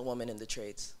 empowerment as a woman in the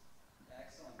trades.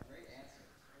 Excellent, great answer.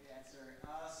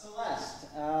 Celeste,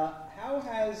 how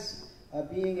has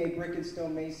being a brick and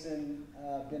stone mason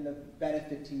been a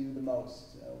benefit to you the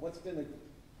most? What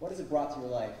has it brought to your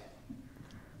life?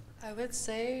 I would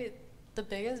say the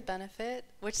biggest benefit,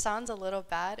 which sounds a little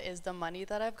bad, is the money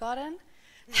that I've gotten.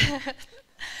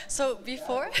 So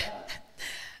before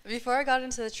I got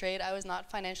into the trade, I was not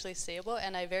financially stable,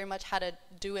 and I very much had to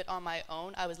do it on my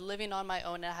own. I was living on my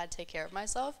own, and I had to take care of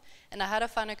myself, and I had to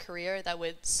find a career that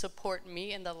would support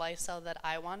me in the lifestyle that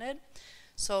I wanted.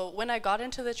 So when I got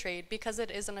into the trade, because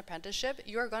it is an apprenticeship,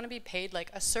 you are going to be paid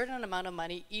like a certain amount of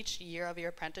money each year of your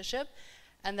apprenticeship.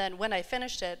 And then when I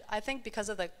finished it, I think because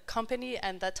of the company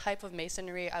and the type of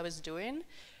masonry I was doing,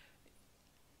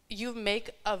 you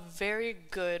make a very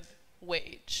good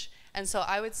wage. And so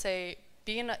I would say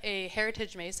being a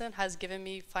heritage mason has given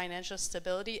me financial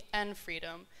stability and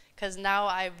freedom, because now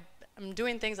I'm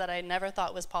doing things that I never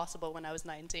thought was possible when I was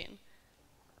 19.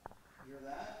 Hear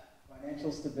that?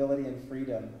 Financial stability and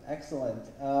freedom. Excellent.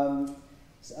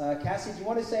 Cassie, do you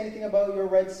want to say anything about your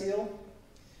red seal?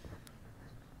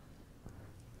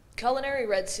 Culinary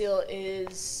red seal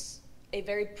is a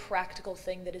very practical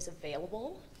thing that is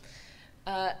available.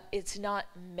 It's not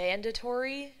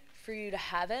mandatory for you to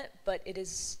have it, but it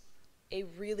is a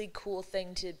really cool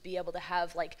thing to be able to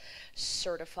have, like,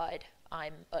 certified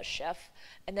I'm a chef.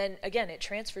 And then again, it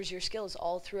transfers your skills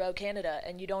all throughout Canada,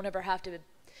 and you don't ever have to.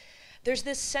 There's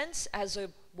this sense as a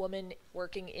woman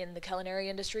working in the culinary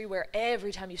industry where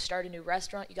every time you start a new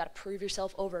restaurant, you got to prove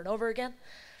yourself over and over again.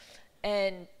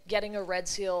 And getting a red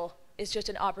seal is just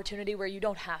an opportunity where you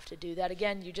don't have to do that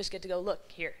again. You just get to go,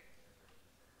 look, here.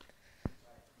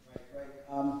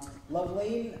 Right.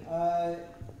 Loveleen,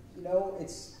 you know,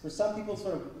 it's for some people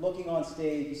sort of looking on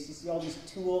stage, you see all these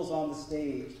tools on the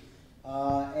stage,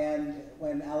 and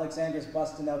when Alexandra's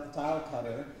busting out the tile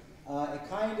cutter, it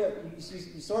kind of,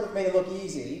 you sort of made it look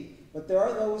easy, but there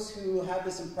are those who have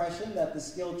this impression that the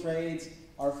skilled trades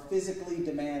are physically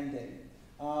demanding.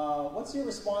 What's your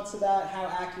response to that? How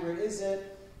accurate is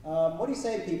it? What do you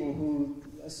say to people who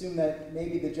assume that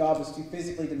maybe the job is too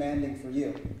physically demanding for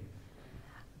you?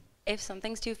 If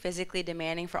something's too physically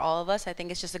demanding for all of us, I think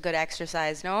it's just a good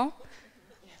exercise, no?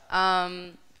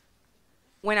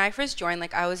 When I first joined,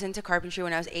 like, I was into carpentry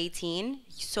when I was 18,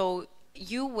 so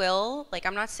you will, like,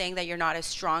 I'm not saying that you're not as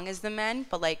strong as the men,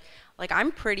 but like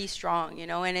I'm pretty strong, you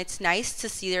know, and it's nice to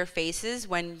see their faces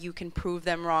when you can prove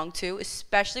them wrong too,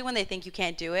 especially when they think you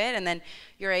can't do it, and then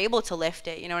you're able to lift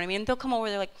it, you know what I mean? They'll come over,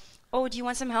 they're like, oh, do you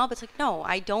want some help? It's like, no,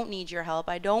 I don't need your help.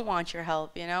 I don't want your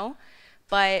help, you know?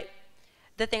 But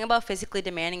the thing about physically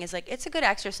demanding is, like, it's a good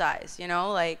exercise, you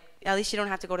know? Like, at least you don't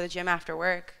have to go to the gym after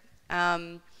work.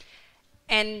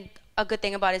 And a good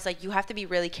thing about it is, like, you have to be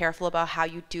really careful about how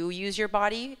you do use your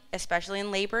body, especially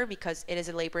in labor, because it is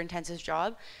a labor-intensive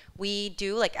job. We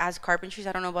do, like, as carpenters,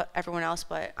 I don't know about everyone else,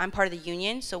 but I'm part of the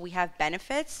union, so we have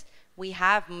benefits. We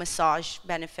have massage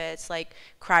benefits, like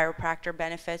chiropractor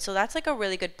benefits, so that's, like, a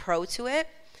really good pro to it.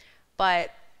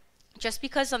 But just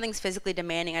because something's physically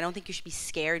demanding, I don't think you should be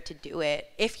scared to do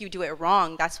it. If you do it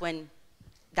wrong, that's when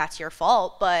that's your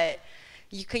fault, but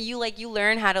you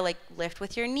learn how to, like, lift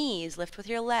with your knees, lift with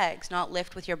your legs, not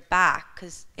lift with your back,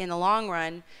 because in the long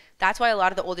run, that's why a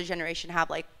lot of the older generation have,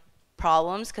 like,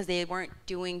 problems, because they weren't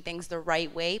doing things the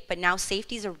right way. But now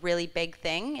safety is a really big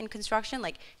thing in construction.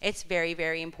 Like, it's very,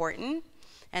 very important,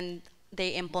 and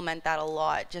they implement that a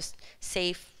lot. Just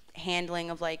safe handling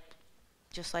of, like,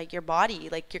 just like your body,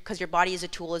 like, because your body is a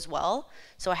tool as well.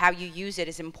 So how you use it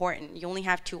is important. You only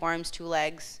have 2 arms, 2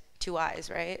 legs, 2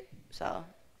 eyes, right? So.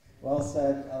 Well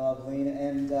said, Loveleen.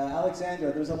 And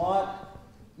Alexandra, there's a lot,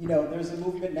 you know, there's a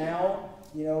movement now,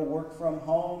 you know, work from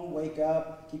home, wake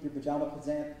up, keep your pajama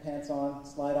pants on,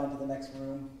 slide onto the next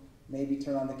room, maybe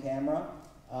turn on the camera.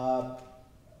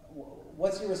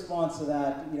 What's your response to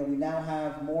that? You know, we now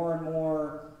have more and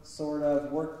more sort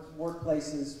of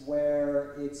workplaces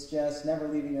where it's just never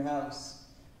leaving your house.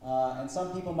 And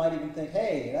some people might even think,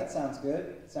 hey, that sounds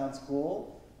good, sounds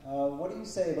cool. What do you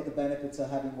say about the benefits of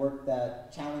having work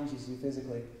that challenges you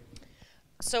physically?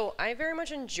 So I very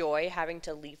much enjoy having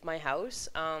to leave my house.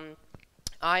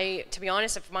 To be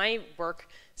honest, if my work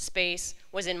space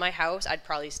was in my house, I'd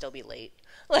probably still be late.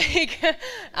 Like,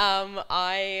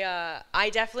 I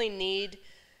definitely need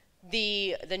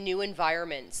the new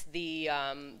environments,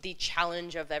 the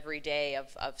challenge of every day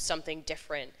of something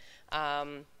different.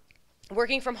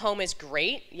 Working from home is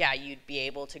great. Yeah, you'd be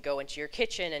able to go into your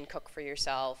kitchen and cook for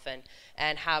yourself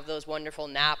and have those wonderful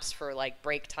naps for, like,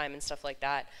 break time and stuff like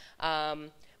that.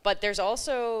 But there's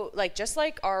also, like, just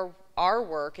like our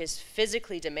work is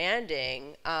physically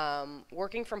demanding,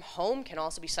 working from home can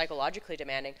also be psychologically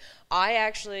demanding. I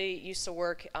actually used to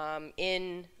work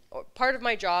in part of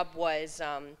my job was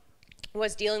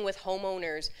dealing with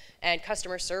homeowners and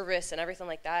customer service and everything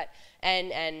like that,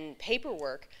 and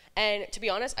paperwork. And to be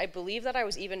honest, I believe that I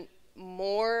was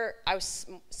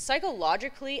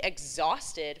psychologically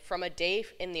exhausted from a day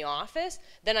in the office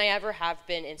than I ever have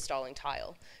been installing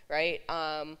tile, right?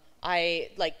 I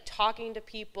like talking to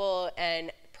people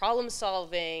and problem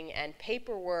solving and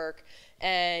paperwork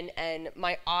and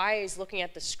my eyes looking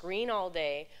at the screen all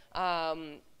day.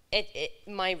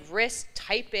 My wrist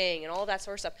typing and all that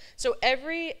sort of stuff. So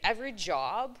every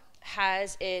job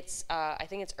has its, I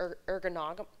think it's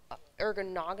ergonomic.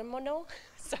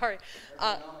 Sorry.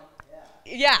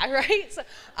 Yeah, right? So,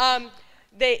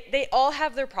 they all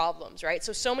have their problems, right?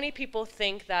 So many people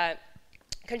think that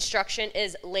construction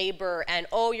is labor and,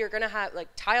 oh, you're going to have, like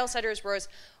tile setters, whereas,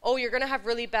 oh, you're going to have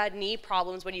really bad knee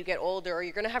problems when you get older, or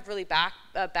you're going to have really bad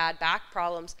back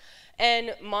problems.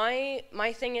 And my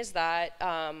thing is that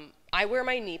I wear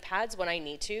my knee pads when I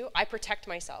need to. I protect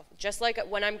myself. Just like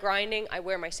when I'm grinding, I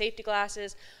wear my safety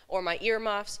glasses or my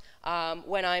earmuffs.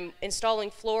 When I'm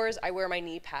installing floors, I wear my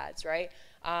knee pads, right?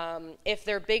 If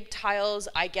they're big tiles,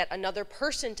 I get another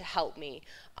person to help me.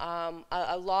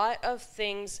 A lot of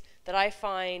things that I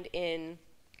find in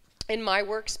my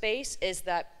workspace is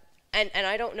that, and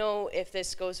I don't know if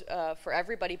this goes for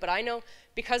everybody, but I know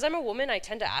because I'm a woman, I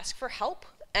tend to ask for help,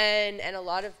 and a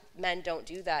lot of men don't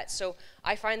do that. So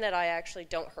I find that I actually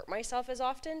don't hurt myself as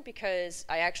often because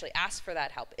I actually ask for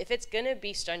that help. If it's gonna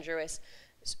be strenuous,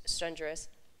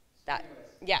 that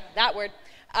word.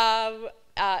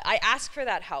 I ask for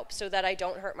that help so that I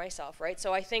don't hurt myself, right?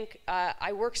 So I think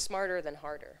I work smarter than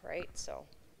harder, right? So.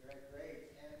 Great.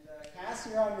 And Cass,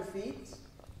 you're on your feet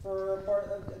for a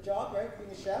part of the job, right?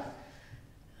 Being a chef.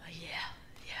 Yeah.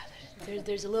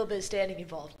 There's a little bit of standing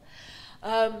involved.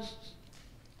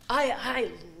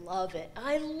 I love it.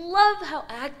 I love how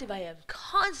active I am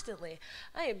constantly.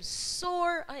 I am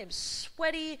sore, I am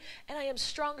sweaty, and I am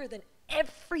stronger than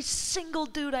every single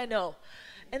dude I know.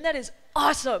 And that is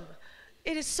awesome.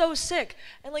 It is so sick.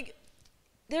 And like,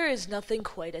 there is nothing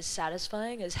quite as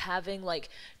satisfying as having like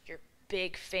your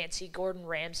big fancy Gordon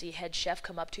Ramsay head chef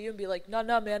come up to you and be like, no,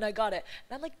 man, I got it.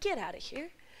 And I'm like, get out of here.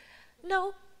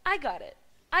 No, I got it.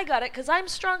 I got it because I'm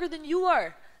stronger than you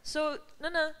are. So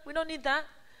no, we don't need that.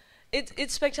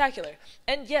 It's spectacular.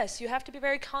 And yes, you have to be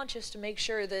very conscious to make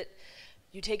sure that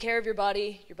you take care of your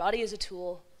body. Your body is a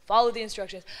tool. Follow the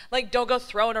instructions. Like, don't go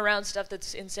throwing around stuff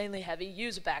that's insanely heavy.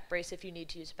 Use a back brace if you need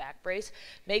to use a back brace.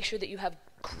 Make sure that you have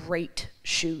great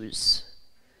shoes.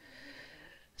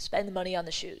 Spend the money on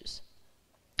the shoes.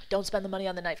 Don't spend the money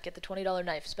on the knife. Get the $20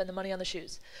 knife. Spend the money on the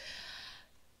shoes.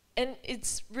 And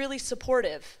it's really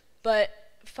supportive. But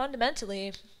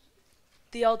fundamentally,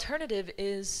 the alternative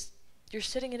is you're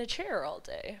sitting in a chair all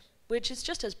day, which is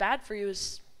just as bad for you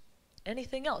as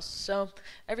anything else. So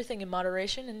everything in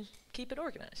moderation and keep it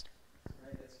organized.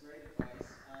 Right, that's great advice.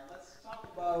 Let's talk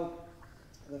about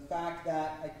the fact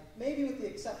that, maybe with the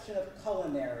exception of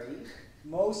culinary,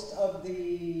 most of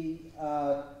the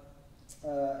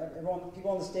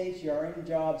people on the stage here are in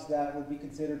jobs that would be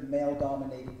considered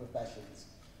male-dominated professions.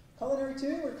 Culinary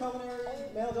too, or culinary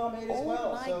male-dominated as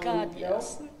well? Oh my God,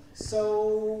 yes.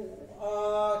 So,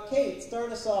 Kate,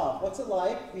 start us off. What's it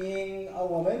like being a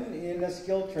woman in a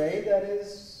skilled trade that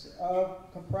is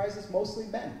comprises mostly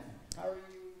men? How are you?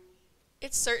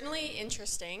 It's certainly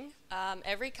interesting.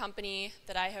 Every company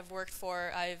that I have worked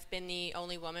for, I've been the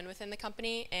only woman within the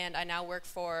company, and I now work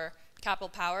for Capital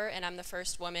Power, and I'm the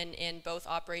first woman in both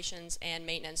operations and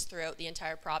maintenance throughout the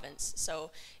entire province. So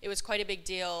it was quite a big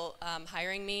deal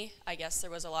hiring me. I guess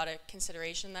there was a lot of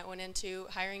consideration that went into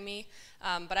hiring me,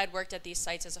 but I'd worked at these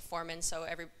sites as a foreman, so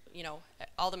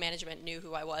all the management knew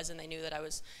who I was, and they knew that I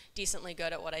was decently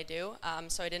good at what I do.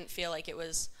 So I didn't feel like it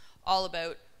was all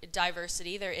about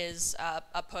diversity. There is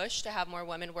a push to have more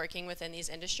women working within these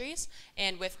industries,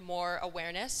 and with more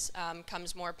awareness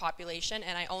comes more population,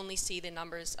 and I only see the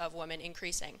numbers of women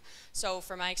increasing. So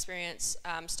from my experience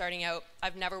starting out,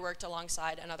 I've never worked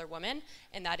alongside another woman,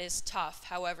 and that is tough.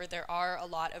 However, there are a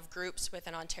lot of groups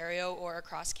within Ontario or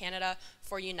across Canada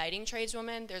for uniting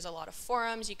tradeswomen. There's a lot of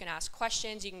forums, you can ask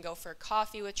questions, you can go for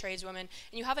coffee with tradeswomen, and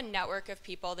you have a network of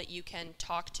people that you can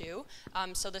talk to.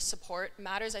 So the support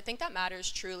matters. I think that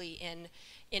matters truly in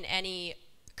any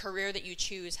career that you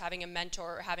choose, having a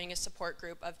mentor or having a support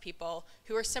group of people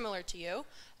who are similar to you.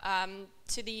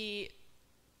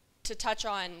 To touch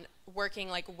on working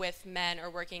like with men or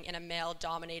working in a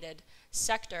male-dominated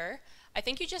sector, I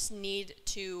think you just need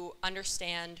to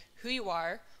understand who you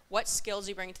are, what skills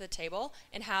you bring to the table,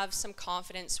 and have some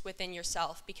confidence within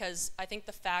yourself, because I think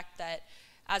the fact that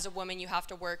as a woman you have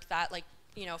to work that like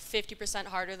 50%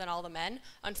 harder than all the men.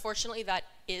 Unfortunately, that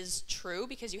is true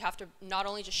because you have to not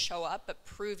only just show up, but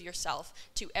prove yourself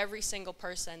to every single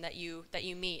person that you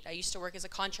meet. I used to work as a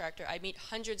contractor. I meet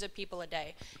hundreds of people a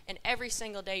day, and every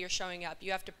single day you're showing up,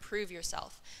 you have to prove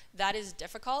yourself. That is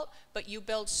difficult, but you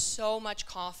build so much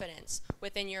confidence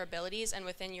within your abilities and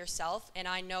within yourself, and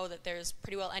I know that there's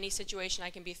pretty well any situation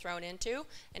I can be thrown into,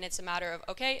 and it's a matter of,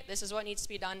 okay, this is what needs to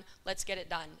be done, let's get it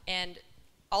done. And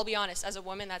I'll be honest, as a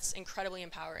woman, that's incredibly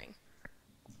empowering.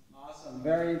 Awesome,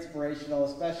 very inspirational,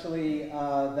 especially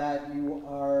that you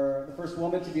are the first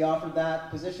woman to be offered that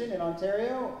position in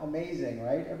Ontario. Amazing,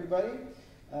 right, everybody?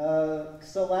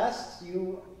 Celeste,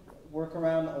 you work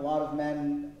around a lot of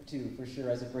men too, for sure,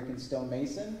 as a brick and stone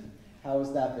mason. How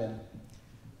has that been?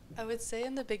 I would say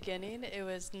in the beginning, it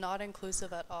was not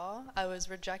inclusive at all. I was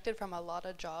rejected from a lot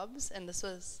of jobs, and this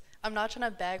was, I'm not trying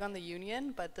to bag on the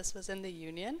union, but this was in the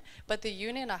union. But the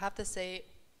union, I have to say,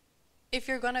 if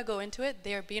you're going to go into it,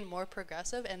 they are being more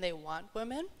progressive and they want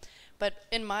women. But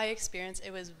in my experience,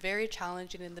 it was very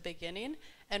challenging in the beginning.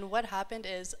 And what happened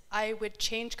is I would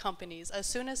change companies. As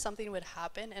soon as something would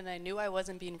happen and I knew I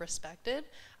wasn't being respected,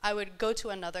 I would go to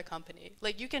another company.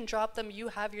 Like, you can drop them, you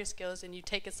have your skills, and you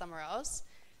take it somewhere else.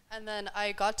 And then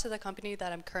I got to the company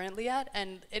that I'm currently at,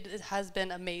 and it has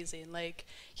been amazing. Like,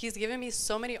 he's given me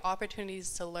so many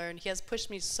opportunities to learn. He has pushed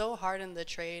me so hard in the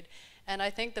trade. And I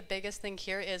think the biggest thing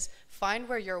here is find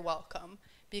where you're welcome.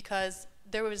 Because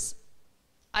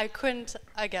I couldn't,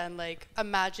 again, like,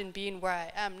 imagine being where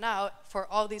I am now for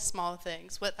all these small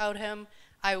things. Without him,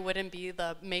 I wouldn't be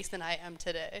the Mason I am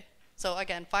today. So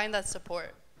again, find that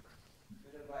support.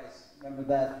 Good advice. Remember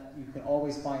that you can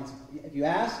always find, if you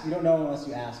ask, you don't know unless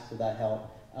you ask for that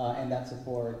help and that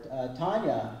support.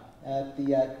 Tanya, at the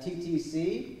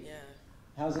TTC, yeah.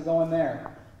 How's it going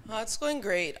there? It's going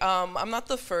great. I'm not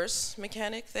the first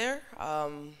mechanic there,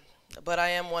 but I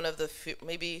am one of the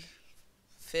maybe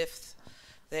fifth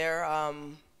there. I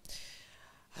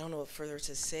don't know what further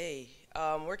to say.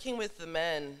 Working with the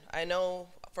men, I know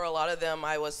for a lot of them,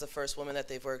 I was the first woman that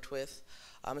they've worked with.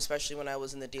 Especially when I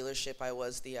was in the dealership, I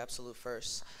was the absolute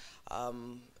first.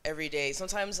 Every day,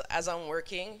 sometimes as I'm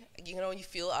working, you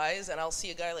feel eyes, and I'll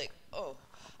see a guy like, oh,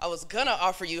 I was gonna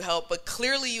offer you help, but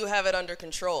clearly you have it under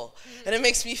control. And it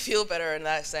makes me feel better in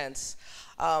that sense.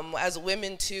 As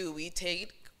women too, we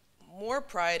take more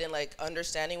pride in like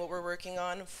understanding what we're working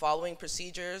on, following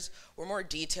procedures. We're more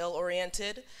detail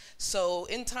oriented. So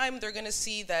in time, they're gonna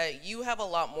see that you have a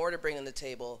lot more to bring to the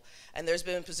table. And there's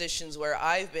been positions where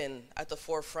I've been at the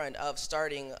forefront of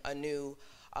starting a new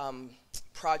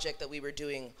project that we were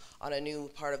doing on a new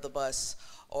part of the bus,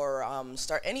 or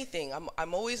start anything.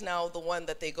 I'm always now the one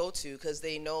that they go to because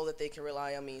they know that they can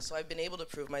rely on me. So I've been able to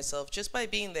prove myself just by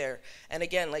being there. And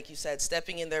again, like you said,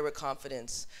 stepping in there with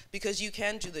confidence, because you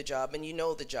can do the job and you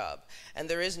know the job. And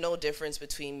there is no difference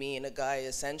between me and a guy,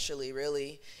 essentially,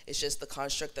 really. It's just the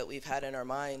construct that we've had in our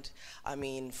mind. I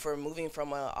mean, for moving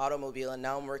from an automobile and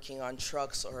now I'm working on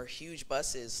trucks or huge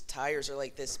buses, tires are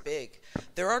like this big.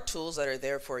 There are tools that are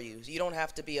there for you. You don't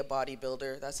have to be a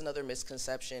bodybuilder. That's another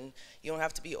misconception. You don't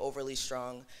have to be overly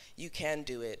strong. You can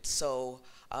do it. So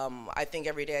I think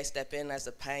every day I step in as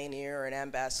a pioneer or an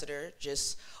ambassador,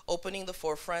 just opening the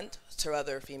forefront to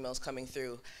other females coming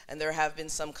through. And there have been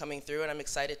some coming through, and I'm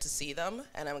excited to see them,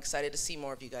 and I'm excited to see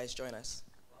more of you guys join us.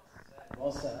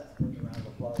 Well said. Round of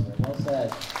applause there. Well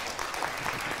said.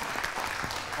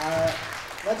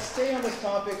 Let's stay on this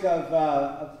topic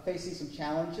of facing some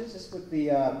challenges, just with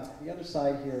the other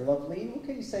side here. Loveleen, what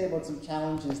can you say about some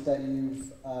challenges that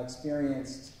you've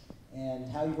experienced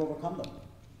and how you've overcome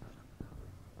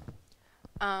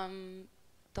them?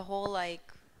 The whole,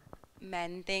 like,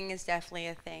 men thing is definitely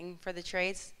a thing for the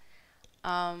trades.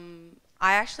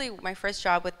 My first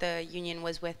job with the union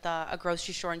was with a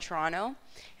grocery store in Toronto,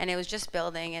 and it was just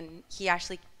building, and he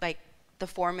actually, like, the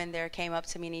foreman there came up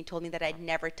to me and he told me that I'd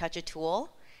never touch a tool.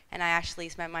 And I actually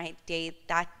spent my day,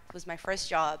 that was my first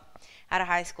job out of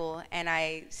high school, and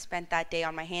I spent that day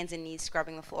on my hands and knees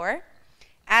scrubbing the floor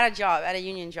at a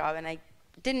union job, and I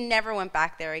never went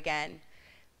back there again.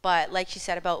 But like she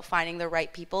said about finding the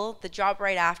right people, the job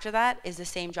right after that is the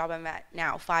same job I'm at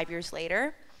now, 5 years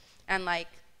later. And like,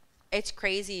 it's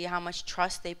crazy how much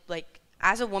trust they, like,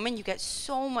 as a woman, you get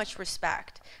so much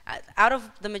respect. Out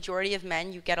of the majority of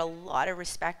men, you get a lot of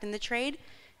respect in the trade,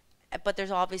 but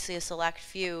there's obviously a select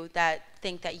few that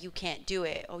think that you can't do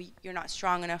it. Oh, you're not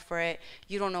strong enough for it.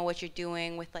 You don't know what you're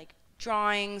doing with, like,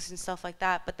 drawings and stuff like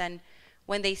that. But then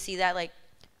when they see that, like,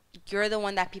 you're the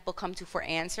one that people come to for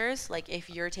answers, like if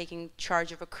you're taking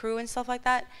charge of a crew and stuff like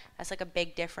that, that's like a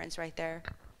big difference right there.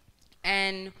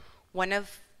 And one of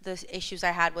the issues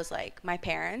I had was, like, my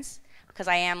parents. because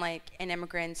I am like an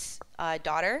immigrant's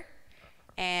daughter,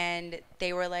 and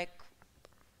they were like,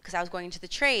 because I was going into the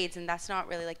trades, and that's not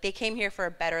really like, they came here for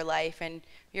a better life, and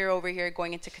you're over here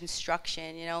going into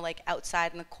construction, you know, like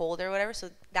outside in the cold or whatever. So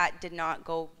that did not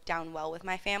go down well with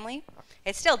my family.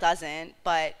 It still doesn't,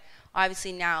 but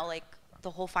obviously now, like the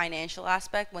whole financial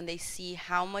aspect, when they see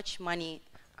how much money,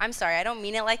 I'm sorry, I don't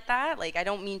mean it like that. Like, I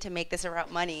don't mean to make this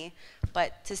about money,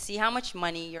 but to see how much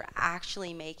money you're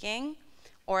actually making,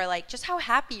 or like just how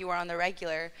happy you are on the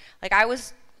regular. Like I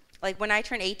was, like when I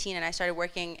turned 18 and I started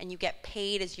working, and you get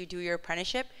paid as you do your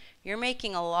apprenticeship, you're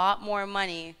making a lot more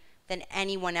money than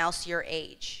anyone else your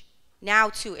age. Now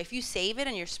too, if you save it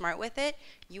and you're smart with it,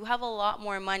 you have a lot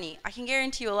more money. I can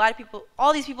guarantee you a lot of people,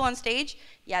 all these people on stage,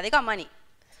 yeah, they got money.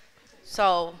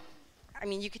 So, I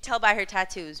mean, you could tell by her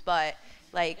tattoos, but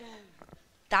like,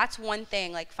 that's one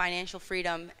thing, like financial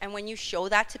freedom. And when you show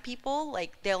that to people,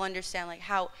 like they'll understand like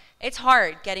how it's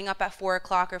hard getting up at 4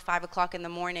 o'clock or 5 o'clock in the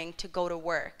morning to go to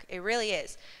work. It really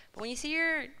is. But when you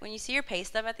see your pay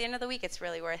stub at the end of the week, it's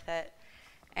really worth it.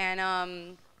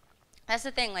 And that's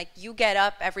the thing, like you get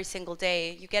up every single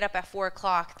day. You get up at 4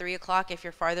 o'clock, 3 o'clock if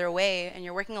you're farther away, and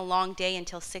you're working a long day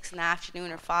until 6 in the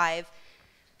afternoon or 5.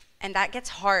 And that gets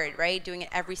hard, right? Doing it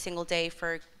every single day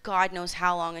for God knows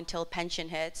how long until pension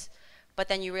hits. But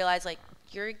then you realize like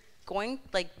you're going,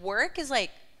 like work is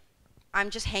like, I'm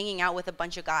just hanging out with a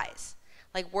bunch of guys.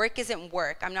 Like work isn't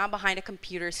work. I'm not behind a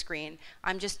computer screen.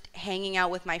 I'm just hanging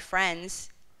out with my friends,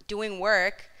 doing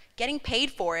work, getting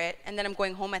paid for it, and then I'm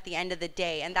going home at the end of the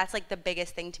day. And that's like the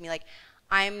biggest thing to me. Like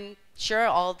I'm sure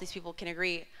all of these people can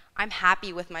agree, I'm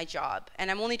happy with my job,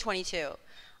 and I'm only 22.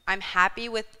 I'm happy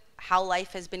with how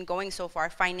life has been going so far.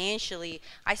 Financially,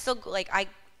 I still like,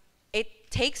 it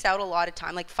takes out a lot of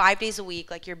time, like 5 days a week,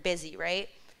 like you're busy, right?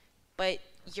 But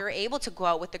you're able to go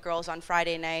out with the girls on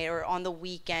Friday night or on the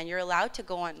weekend. You're allowed to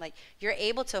go on, like, you're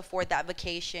able to afford that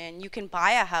vacation. You can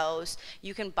buy a house.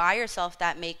 You can buy yourself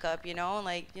that makeup, you know?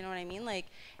 Like, you know what I mean? Like,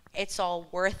 it's all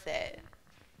worth it.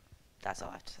 That's all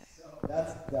I have to say. So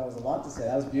that was a lot to say.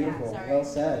 That was beautiful. Yeah, well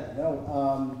said.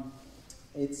 No,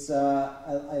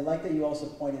 I like that you also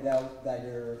pointed out that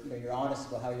you're honest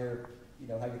about how your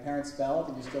parents felt,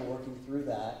 and you're still working through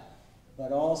that.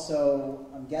 But also,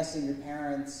 I'm guessing your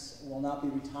parents will not be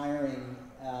retiring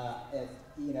at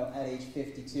age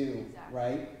 52, exactly.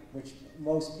 Right? Which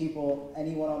most people,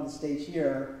 anyone on the stage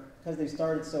here, because they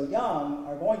started so young,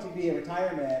 are going to be a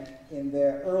retirement in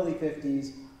their early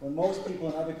 50s, when most people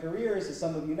in other careers, as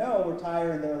some of you know,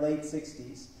 retire in their late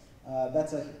 60s.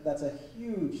 That's a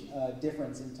huge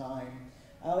difference in time.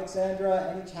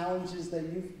 Alexandra, any challenges that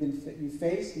you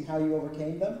faced and how you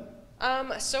overcame them?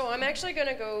 So I'm actually going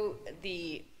to go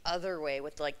the other way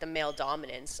with like the male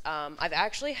dominance.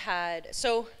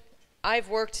 I've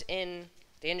worked in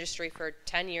the industry for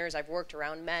 10 years. I've worked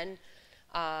around men.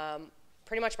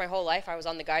 Pretty much my whole life. I was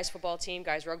on the guys football team,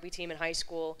 guys rugby team in high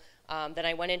school. Then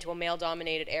I went into a male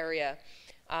dominated area.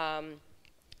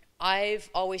 I've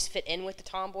always fit in with the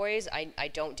tomboys.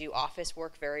 I don't do office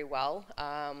work very well.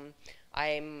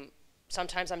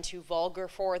 Sometimes I'm too vulgar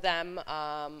for them.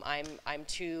 I'm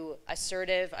too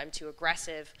assertive. I'm too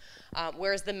aggressive.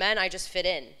 Whereas the men, I just fit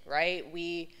in, right?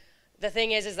 The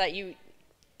thing is that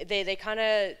they kind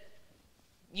of,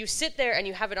 you sit there and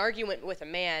you have an argument with a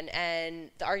man,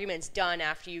 and the argument's done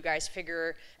after you guys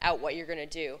figure out what you're gonna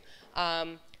do.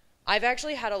 I've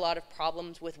actually had a lot of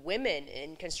problems with women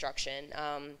in construction,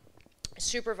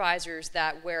 supervisors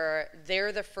where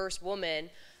they're the first woman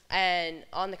and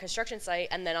on the construction site,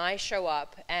 and then I show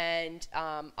up and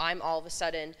I'm all of a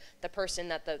sudden the person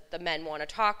that the men want to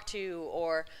talk to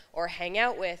or hang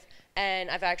out with. And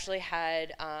I've actually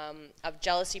had of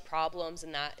jealousy problems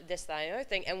and this, that, and the other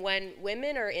thing. And when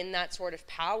women are in that sort of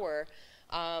power,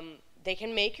 they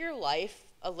can make your life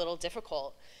a little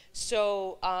difficult.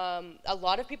 So a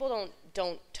lot of people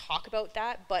don't talk about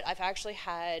that, but I've actually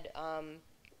had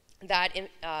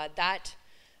that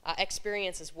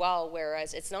experience as well.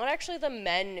 Whereas it's not actually the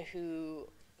men who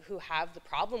have the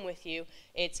problem with you;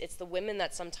 it's the women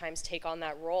that sometimes take on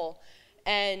that role.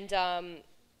 And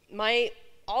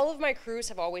all of my crews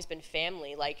have always been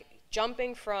family. Like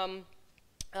jumping from,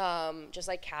 just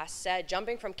like Cass said,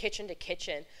 jumping from kitchen to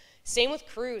kitchen. Same with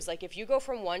crews. Like if you go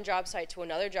from one job site to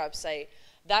another job site,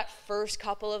 that first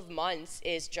couple of months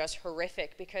is just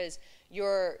horrific because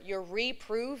you're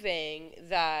reproving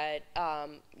that.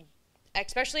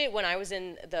 Especially when I was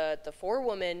in the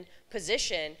 4-woman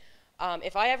position,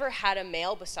 if I ever had a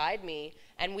male beside me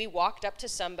and we walked up to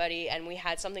somebody and we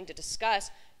had something to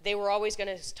discuss, they were always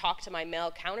going to talk to my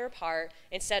male counterpart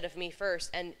instead of me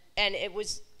first. And it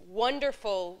was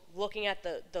wonderful looking at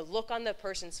the look on the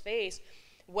person's face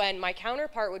when my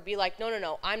counterpart would be like, no, no,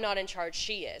 no, I'm not in charge,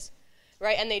 she is,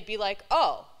 right? And they'd be like,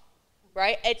 oh,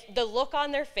 right? The look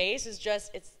on their face is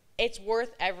just, it's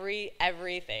worth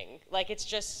everything. Like, it's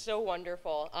just so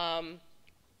wonderful.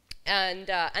 And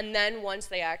then once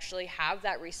they actually have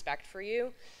that respect for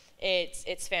you,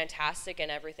 it's fantastic,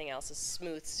 and everything else is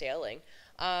smooth sailing.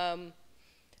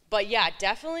 But yeah,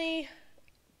 definitely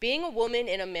being a woman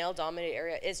in a male-dominated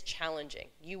area is challenging.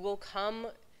 You will come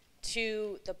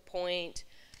to the point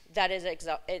that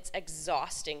it's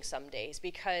exhausting some days,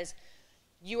 because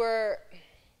you are,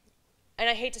 and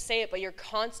I hate to say it, but you're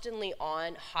constantly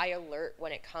on high alert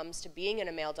when it comes to being in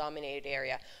a male-dominated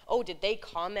area. Oh, did they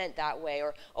comment that way?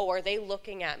 Or, oh, are they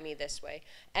looking at me this way?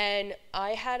 And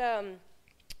I had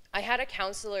a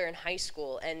counselor in high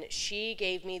school, and she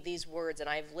gave me these words, and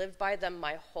I've lived by them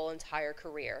my whole entire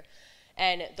career.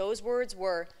 And those words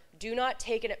were, do not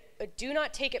take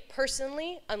it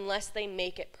personally unless they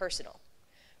make it personal,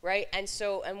 right? And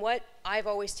what I've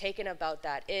always taken about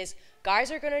that is, guys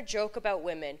are gonna joke about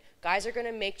women. Guys are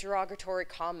gonna make derogatory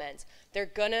comments. They're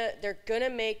gonna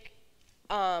make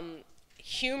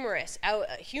humor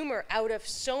out of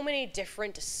so many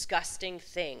different disgusting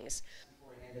things.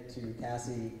 Before I hand it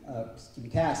to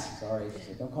Cassie, sorry,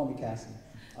 don't call me Cassie.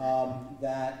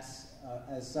 That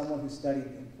as someone who studied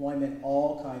employment,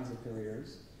 all kinds of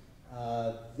careers,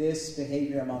 this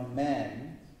behavior among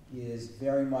men is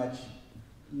very much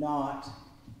not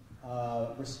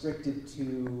restricted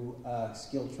to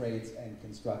skilled trades and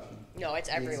construction. No, it's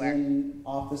everywhere.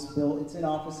 It's in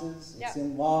offices, Yeah. it's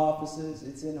in law offices,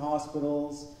 it's in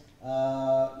hospitals.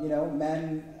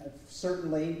 Men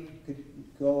certainly could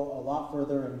go a lot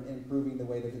further in improving the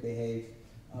way that they behave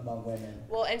among women.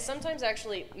 Well, and sometimes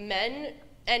actually men,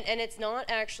 and it's not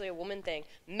actually a woman thing,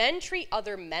 men treat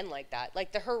other men like that.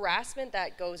 Like, the harassment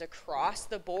that goes across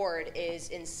the board is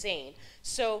insane.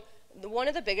 So one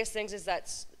of the biggest things is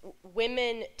that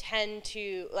women tend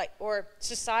to, like, or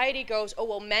society goes, oh,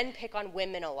 well, men pick on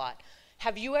women a lot.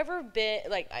 Have you ever been,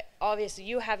 like, obviously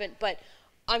you haven't, but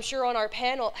I'm sure on our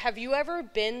panel, have you ever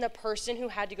been the person who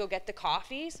had to go get the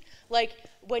coffees? Like,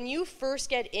 when you first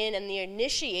get in, and the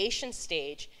initiation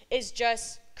stage is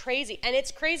just crazy, and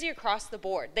it's crazy across the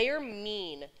board. They are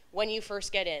mean when you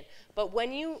first get in, but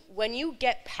when you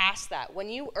get past that, when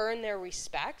you earn their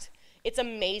respect, it's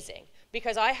amazing.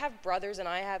 Because I have brothers, and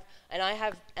I have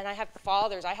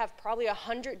fathers. I have probably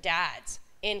 100 dads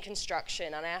in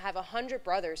construction, and I have 100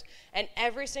 brothers, and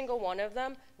every single one of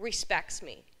them respects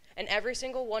me. And every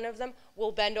single one of them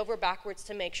will bend over backwards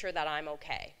to make sure that I'm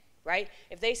okay, right?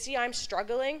 If they see I'm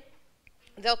struggling,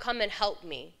 they'll come and help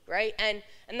me, right? And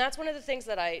that's one of the things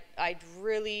that I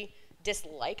really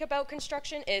dislike about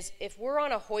construction is, if we're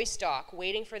on a hoist dock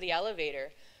waiting for the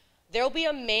elevator, there'll be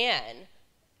a man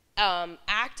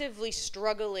actively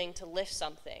struggling to lift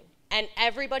something, and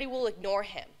everybody will ignore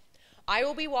him. I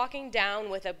will be walking down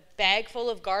with a bag full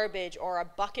of garbage or a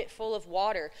bucket full of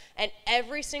water, and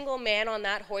every single man on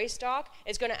that hoist dock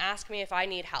is going to ask me if I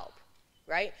need help,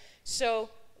 right?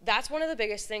 So that's one of the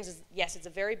biggest things is, yes, it's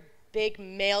a very big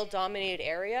male-dominated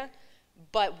area,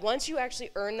 but once you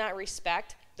actually earn that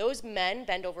respect, those men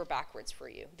bend over backwards for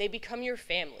you. They become your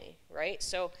family, right?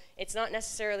 So it's not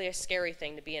necessarily a scary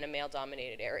thing to be in a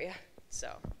male-dominated area. So.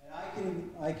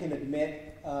 And I can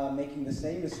admit making the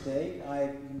same mistake.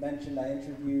 I mentioned I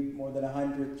interviewed more than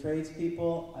 100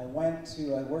 tradespeople. I went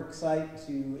to a work site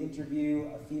to interview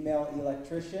a female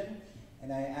electrician,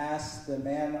 and I asked the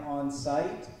man on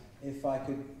site if I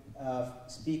could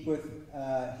speak with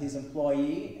his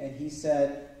employee, and he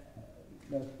said,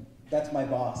 "No, that's my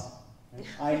boss.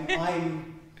 I'm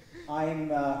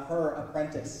her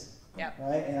apprentice." Yep.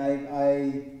 Right? And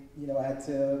I I had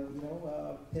to,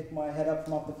 pick my head up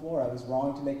from off the floor. I was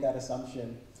wrong to make that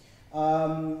assumption.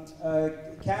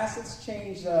 Cass, it's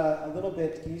changed a little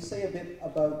bit. Can you say a bit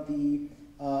about the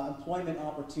employment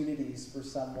opportunities for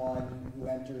someone who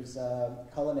enters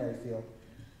culinary field?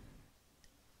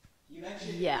 You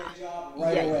mentioned your job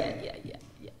right away.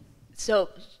 Yeah. So,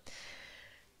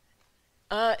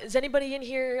 does anybody in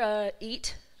here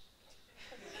eat?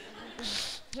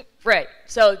 Right.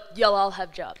 So y'all all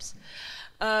have jobs.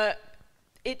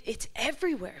 It's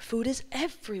everywhere. Food is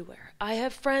everywhere. I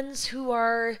have friends who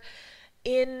are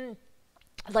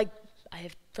I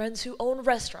have friends who own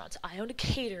restaurants. I own a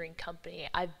catering company.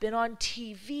 I've been on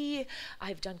TV.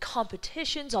 I've done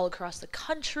competitions all across the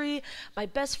country. My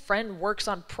best friend works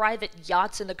on private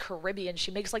yachts in the Caribbean.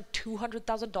 She makes like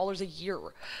 $200,000 a year.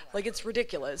 Like, it's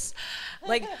ridiculous.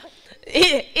 Like,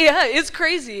 it's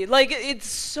crazy. Like, it's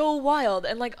so wild.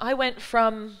 And like, I went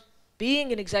from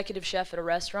being an executive chef at a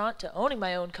restaurant to owning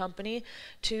my own company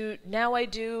to now I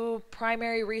do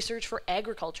primary research for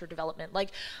agriculture development. Like,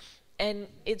 and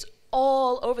it's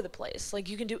all over the place. Like,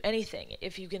 you can do anything.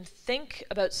 If you can think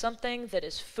about something that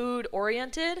is food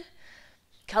oriented,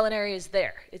 culinary is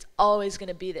there. It's always going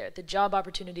to be there. The job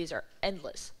opportunities are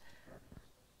endless.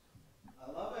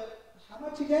 I love it. How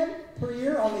much again per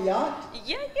year on the yacht?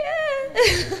 Yeah.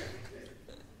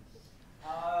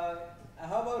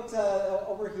 How about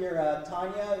over here,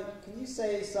 Tanya? Can you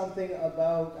say something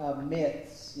about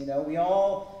myths? You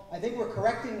know, I think we're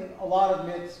correcting a lot of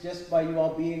myths just by you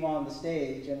all being on the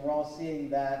stage, and we're all seeing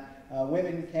that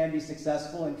women can be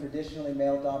successful in traditionally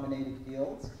male-dominated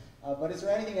fields. But is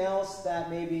there anything else that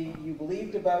maybe you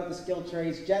believed about the skilled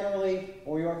trades generally,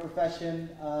 or your profession,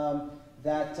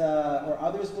 that or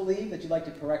others believe that you'd like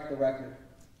to correct the record?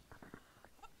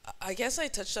 I guess I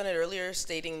touched on it earlier,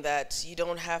 stating that you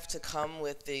don't have to come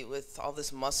with all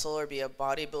this muscle or be a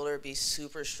bodybuilder, be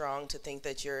super strong to think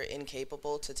that you're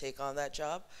incapable to take on that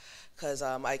job, because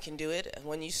I can do it. And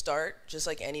when you start, just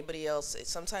like anybody else,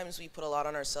 sometimes we put a lot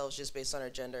on ourselves just based on our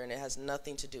gender, and it has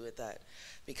nothing to do with that.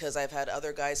 Because I've had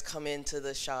other guys come into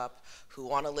the shop who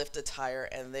want to lift a tire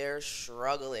and they're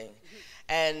struggling.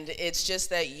 And it's just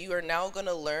that you are now going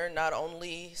to learn not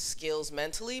only skills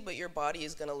mentally, but your body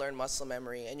is going to learn muscle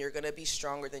memory, and you're going to be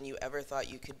stronger than you ever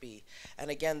thought you could be. And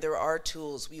again, there are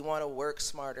tools. We want to work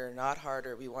smarter, not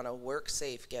harder. We want to work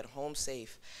safe, get home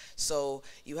safe. So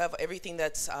you have everything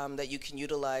that's that you can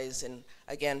utilize. And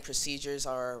again, procedures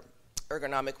are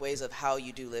ergonomic ways of how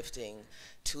you do lifting,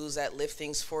 tools that lift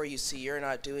things for you so you're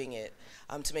not doing it,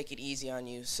 to make it easy on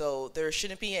you. So there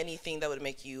shouldn't be anything that would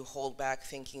make you hold back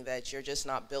thinking that you're just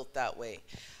not built that way.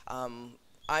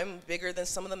 I'm bigger than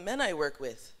some of the men I work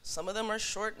with. Some of them are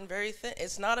short and very thin.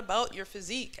 It's not about your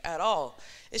physique at all.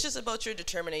 It's just about your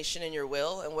determination and your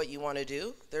will and what you want to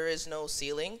do. There is no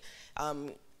ceiling.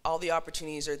 All the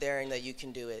opportunities are there and that you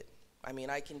can do it. I mean,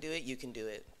 I can do it, you can do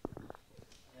it.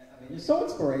 You're so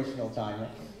inspirational, Tanya.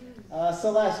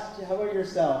 Celeste, how about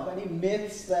yourself? Any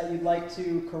myths that you'd like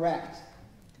to correct?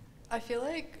 I feel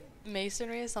like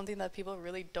masonry is something that people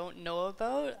really don't know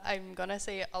about. I'm gonna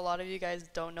say a lot of you guys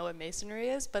don't know what masonry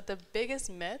is, but the biggest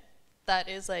myth that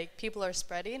is like people are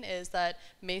spreading is that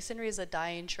masonry is a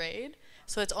dying trade.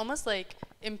 So it's almost like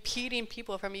impeding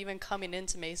people from even coming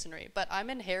into masonry. But I'm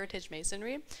in heritage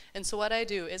masonry, and so what I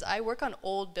do is I work on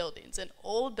old buildings, and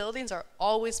old buildings are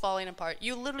always falling apart.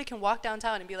 You literally can walk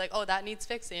downtown and be like, oh, that needs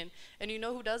fixing, and you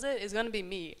know who does it? It's gonna be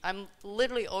me. I'm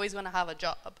literally always gonna have a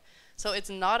job. So it's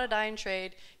not a dying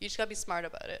trade. You just gotta be smart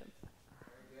about it.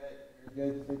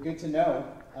 Very good. Good to know.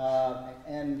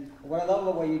 And what I love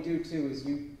about what you do too is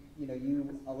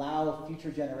you allow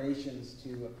future generations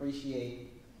to appreciate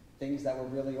things that were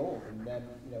really old. And then,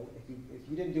 if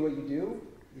you didn't do what you do,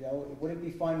 it wouldn't be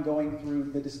fun going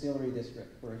through the distillery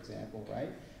district, for example,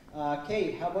 right?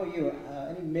 Kate, how about you?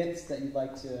 Any myths that you'd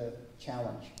like to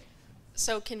challenge?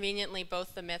 So conveniently,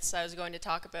 both the myths I was going to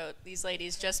talk about, these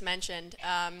ladies just mentioned.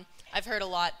 I've heard a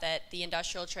lot that the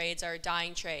industrial trades are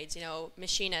dying trades.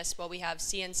 Machinists, well, we have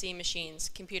CNC machines,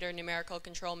 computer numerical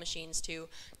control machines, to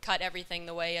cut everything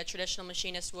the way a traditional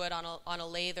machinist would on a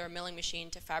lathe or a milling machine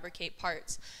to fabricate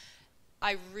parts.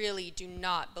 I really do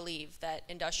not believe that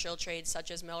industrial trades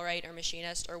such as millwright or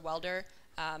machinist or welder,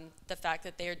 the fact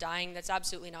that they are dying, that's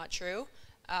absolutely not true.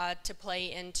 To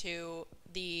play into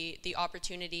the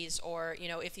opportunities, or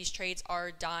if these trades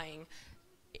are dying,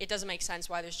 it doesn't make sense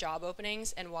why there's job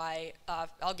openings and why.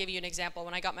 I'll give you an example.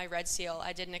 When I got my Red Seal,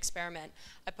 I did an experiment.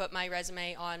 I put my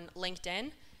resume on LinkedIn.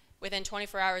 Within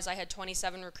 24 hours, I had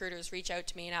 27 recruiters reach out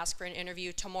to me and ask for an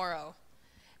interview tomorrow.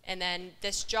 And then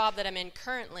this job that I'm in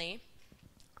currently,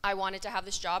 I wanted to have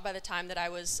this job by the time that I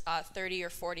was 30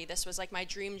 or 40. This was like my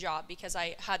dream job because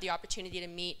I had the opportunity to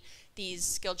meet these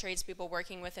skilled tradespeople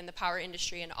working within the power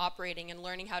industry and operating and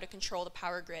learning how to control the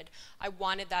power grid. I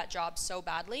wanted that job so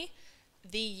badly.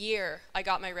 The year I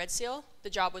got my Red Seal, the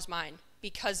job was mine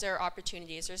because there are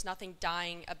opportunities. There's nothing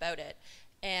dying about it.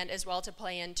 And as well, to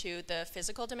play into the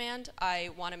physical demand,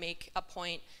 I want to make a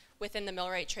point within the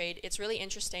millwright trade. It's really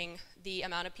interesting the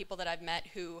amount of people that I've met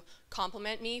who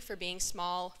compliment me for being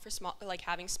small, like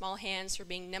having small hands, for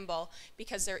being nimble,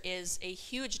 because there is a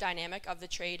huge dynamic of the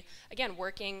trade. Again,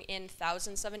 working in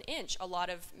thousandths of an inch. A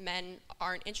lot of men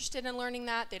aren't interested in learning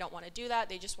that. They don't want to do that.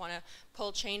 They just want to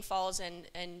pull chain falls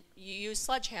and use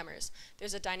sledgehammers.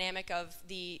 There's a dynamic of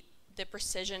the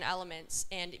precision elements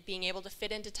and being able to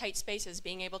fit into tight spaces,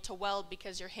 being able to weld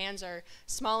because your hands are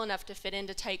small enough to fit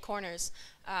into tight corners.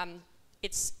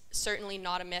 It's certainly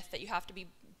not a myth that you have to be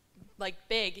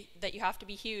big, that you have to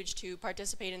be huge to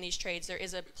participate in these trades. There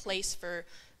is a place for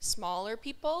smaller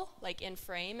people, like in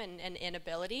frame and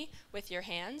inability with your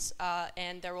hands,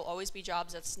 and there will always be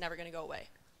jobs that's never going to go away.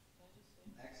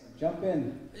 Excellent. Jump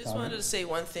in. I just wanted to say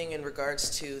one thing in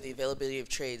regards to the availability of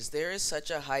trades. There is such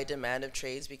a high demand of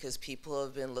trades because people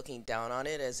have been looking down on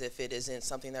it as if it isn't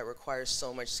something that requires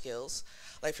so much skills.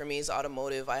 Like for me as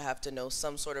automotive, I have to know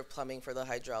some sort of plumbing for the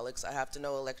hydraulics. I have to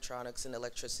know electronics and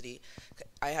electricity.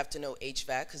 I have to know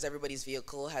HVAC because everybody's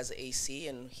vehicle has AC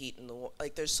and heat in the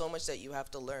like there's so much that you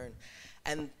have to learn.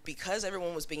 And because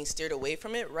everyone was being steered away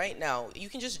from it, right now, you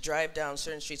can just drive down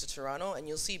certain streets of Toronto and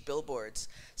you'll see billboards,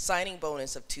 signing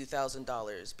bonus of $2,000,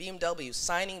 BMW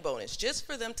signing bonus, just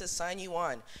for them to sign you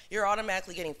on. You're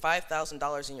automatically getting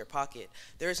 $5,000 in your pocket.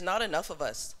 There's not enough of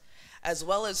us. As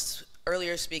well as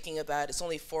earlier speaking about, it's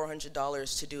only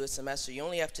 $400 to do a semester. You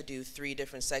only have to do 3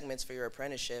 different segments for your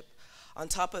apprenticeship. On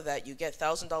top of that, you get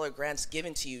 $1,000 grants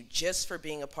given to you just for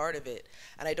being a part of it.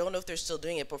 And I don't know if they're still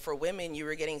doing it, but for women, you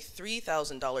were getting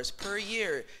 $3,000 per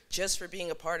year just for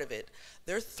being a part of it.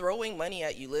 They're throwing money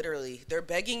at you, literally. They're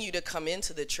begging you to come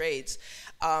into the trades.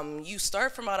 You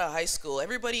start from out of high school.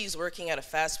 Everybody's working at a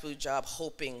fast food job,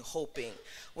 hoping.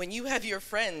 When you have your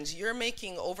friends, you're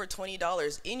making over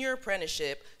 $20 in your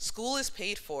apprenticeship. School is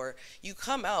paid for. You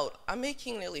come out. I'm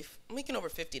making over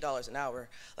 $50 an hour.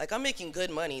 Like, I'm making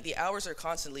good money. The hours are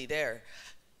constantly there.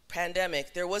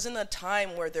 Pandemic, there wasn't a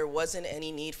time where there wasn't any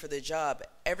need for the job.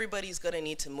 Everybody's going to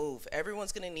need to move.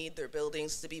 Everyone's going to need their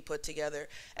buildings to be put together.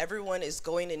 Everyone is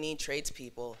going to need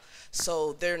tradespeople.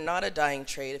 So they're not a dying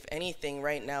trade. If anything,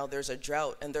 right now there's a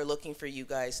drought, and they're looking for you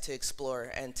guys to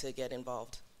explore and to get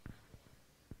involved.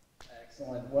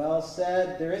 Excellent. Well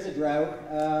said. There is a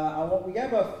drought. We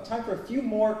have time for a few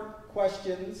more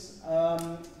questions,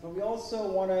 but we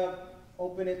also want to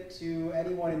open it to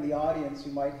anyone in the audience who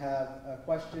might have a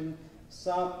question.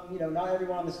 Not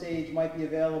everyone on the stage might be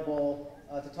available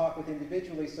to talk with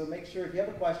individually, so make sure if you have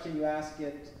a question, you ask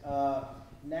it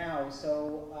now.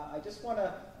 So I just want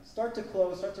to start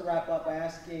to wrap up by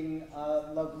asking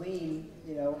Loveleen,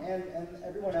 and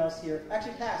everyone else here.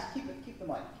 Actually, Cass, keep the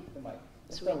mic.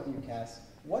 Let's start with you, Cass.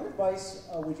 What advice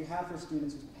would you have for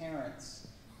students whose parents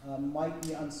might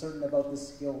be uncertain about the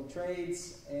skilled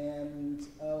trades, and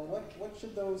what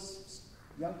should those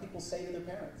young people say to their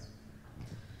parents?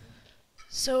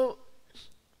 So,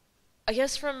 I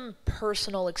guess from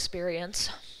personal experience,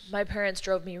 my parents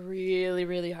drove me really,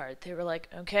 really hard. They were like,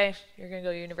 okay, you're going to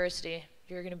go to university.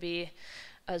 You're going to be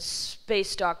a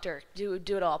space doctor. Do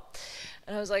it all.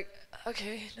 And I was like,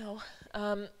 okay, no,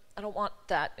 I don't want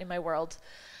that in my world.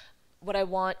 What I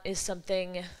want is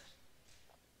something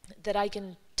that I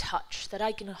can touch, that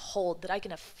I can hold, that I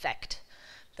can affect,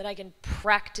 that I can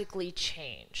practically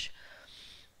change.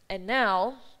 And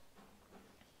now,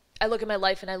 I look at my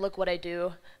life and I look what I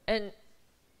do, and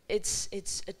it's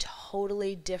a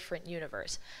totally different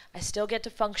universe. I still get to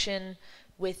function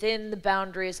within the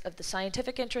boundaries of the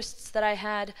scientific interests that I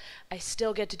had. I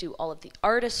still get to do all of the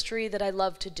artistry that I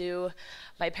love to do.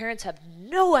 My parents have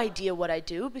no idea what I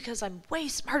do because I'm way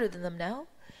smarter than them now.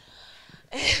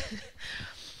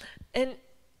 And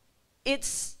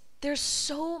there's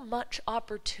so much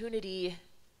opportunity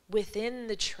within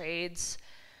the trades,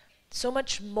 so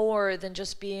much more than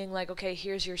just being like, okay,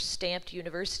 here's your stamped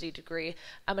university degree.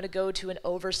 I'm going to go to an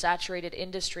oversaturated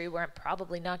industry where I'm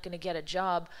probably not going to get a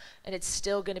job, and it's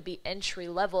still going to be entry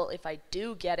level if I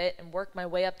do get it and work my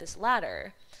way up this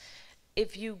ladder.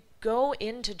 If you go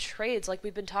into trades like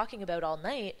we've been talking about all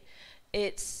night,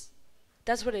 that's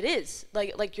what it is.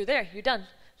 Like you're there, you're done.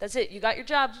 That's it. You got your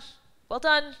job. Well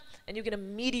done. And you can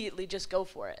immediately just go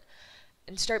for it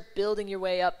and start building your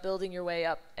way up.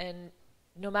 And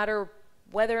no matter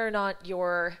whether or not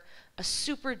you're a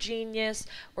super genius,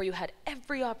 or you had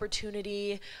every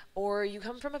opportunity, or you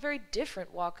come from a very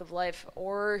different walk of life,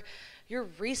 or you're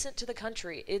recent to the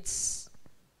country,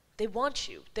 they want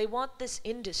you. They want this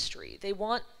industry. They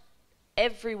want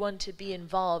everyone to be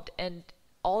involved, and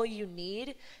all you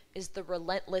need is the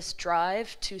relentless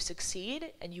drive to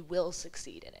succeed, and you will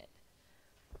succeed in it.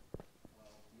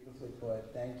 Beautifully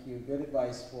put. Thank you. Good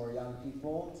advice for young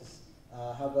people.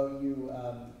 How about you,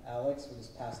 Alex? We'll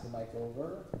just pass the mic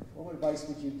over. What advice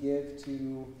would you give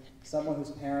to someone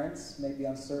whose parents may be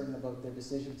uncertain about their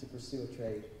decision to pursue a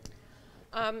trade?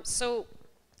 So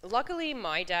luckily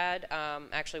my dad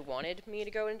actually wanted me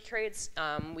to go into trades.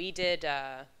 We did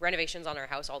renovations on our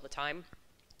house all the time.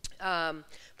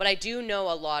 But I do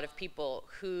know a lot of people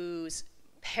whose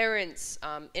parents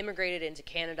immigrated into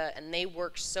Canada, and they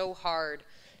worked so hard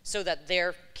so that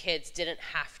their kids didn't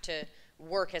have to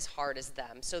work as hard as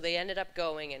them. So they ended up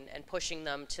going and pushing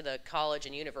them to the college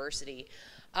and university.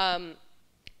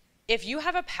 If you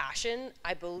have a passion,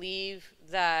 I believe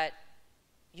that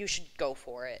you should go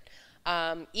for it.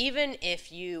 Even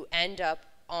if you end up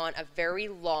on a very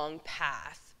long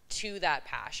path to that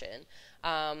passion.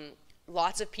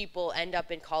 Lots of people end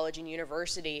up in college and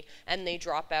university and they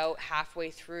drop out halfway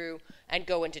through and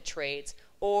go into trades,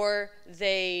 or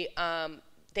they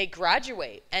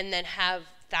graduate and then have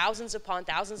thousands upon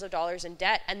thousands of dollars in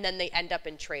debt, and then they end up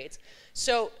in trades.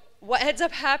 So what ends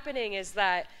up happening is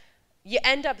that you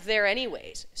end up there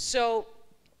anyways. So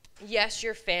yes,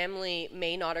 your family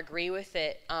may not agree with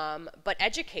it, but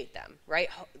educate them, right?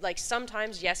 Like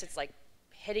sometimes, yes, it's like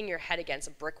hitting your head against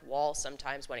a brick wall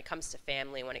sometimes when it comes to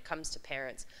family, when it comes to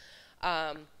parents.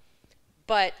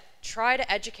 But try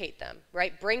to educate them,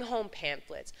 right? Bring home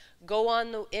pamphlets. Go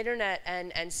on the internet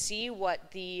and see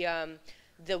what the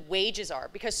wages are.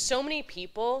 Because so many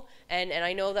people, and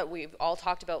I know that we've all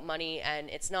talked about money, and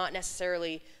it's not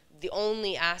necessarily the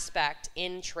only aspect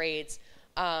in trades,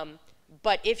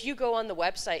 but if you go on the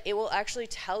website, it will actually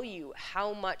tell you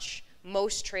how much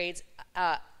most trades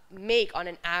make on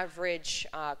an average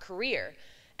career.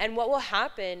 And what will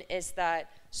happen is that,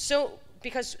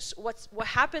 because what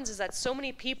happens is that so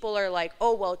many people are like,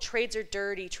 oh, well, trades are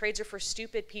dirty, trades are for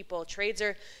stupid people, trades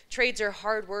are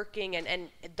hardworking and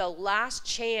the last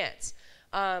chance.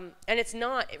 And it's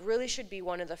not. It really should be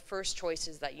one of the first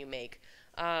choices that you make,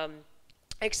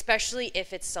 especially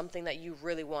if it's something that you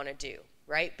really want to do,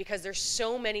 right? Because there's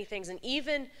so many things, and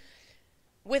even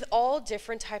with all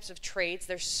different types of trades,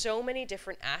 there's so many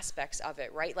different aspects of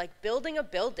it, right? Like building a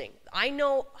building. I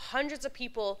know hundreds of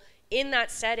people in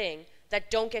that setting that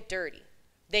don't get dirty.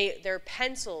 Their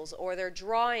pencils or their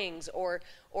drawings or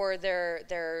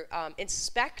their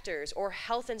inspectors or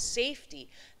health and safety.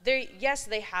 Yes,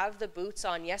 they have the boots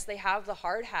on. Yes, they have the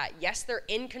hard hat. Yes, they're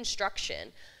in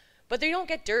construction, but they don't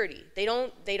get dirty. They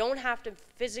don't have to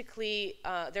physically.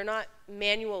 They're not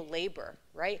manual labor,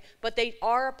 right? But they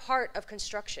are a part of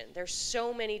construction. There's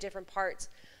so many different parts,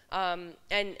 and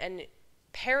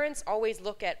parents always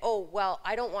look at, oh, well,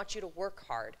 I don't want you to work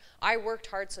hard. I worked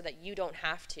hard so that you don't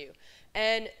have to.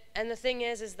 And the thing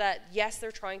is that, yes,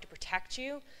 they're trying to protect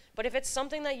you, but if it's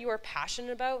something that you are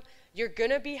passionate about, you're going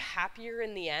to be happier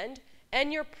in the end,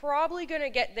 and you're probably going to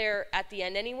get there at the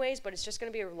end anyways, but it's just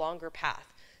going to be a longer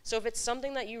path. So if it's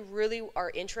something that you really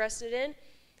are interested in,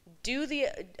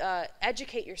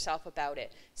 educate yourself about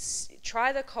it.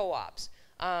 Try the co-ops.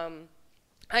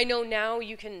 I know now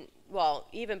you can, well,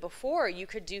 even before, you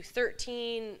could do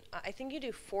 13, I think you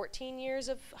do 14 years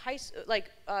of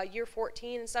year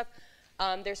 14 and stuff.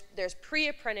 There's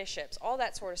pre-apprenticeships, all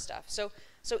that sort of stuff. So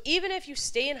even if you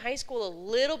stay in high school a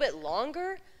little bit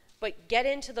longer, but get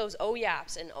into those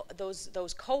OYAPs and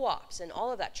those co-ops and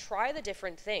all of that, try the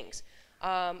different things.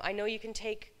 I know you can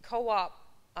take co-op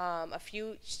a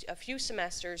few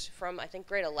semesters from, I think,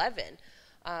 grade 11.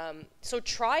 So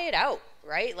try it out,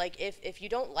 right? Like if you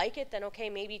don't like it, then okay,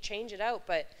 maybe change it out.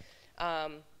 But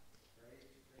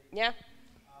yeah.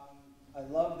 I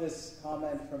love this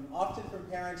comment often from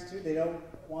parents too. They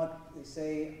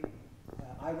say,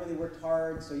 I really worked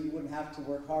hard, so you wouldn't have to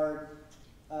work hard.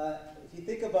 If you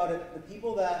think about it, the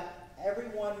people that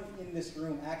everyone in this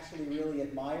room actually really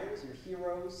admires, your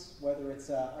heroes, whether it's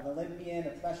an Olympian, a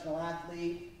professional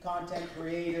athlete, content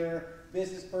creator,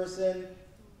 business person,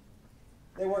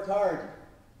 they work hard.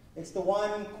 It's the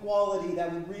one quality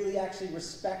that we really actually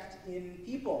respect in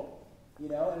people,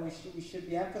 and we should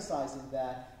be emphasizing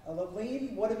that.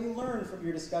 Levleen, what have you learned from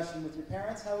your discussion with your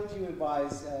parents? How would you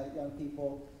advise young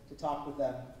people to talk with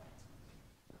them?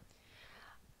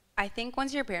 I think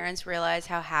once your parents realize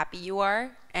how happy you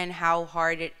are and how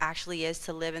hard it actually is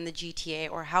to live in the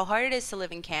GTA or how hard it is to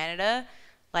live in Canada,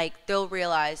 like they'll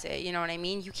realize it, you know what I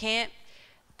mean?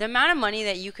 The amount of money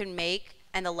that you can make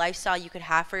and the lifestyle you could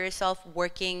have for yourself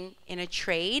working in a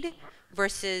trade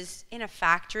versus in a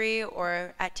factory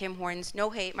or at Tim Hortons, no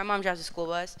hate, my mom drives a school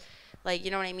bus, like,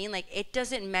 you know what I mean? Like, it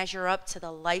doesn't measure up to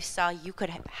the lifestyle you could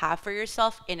have for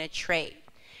yourself in a trade.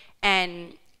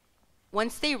 And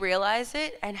once they realize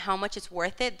it and how much it's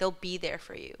worth it, they'll be there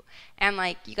for you. And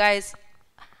like, you guys,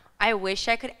 I wish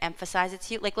I could emphasize it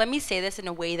to you. Like, let me say this in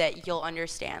a way that you'll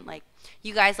understand. Like,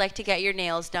 you guys like to get your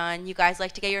nails done. You guys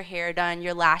like to get your hair done,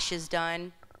 your lashes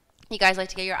done. You guys like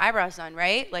to get your eyebrows done,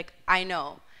 right? Like, I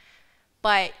know.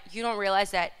 But you don't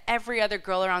realize that every other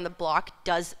girl around the block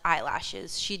does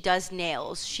eyelashes. She does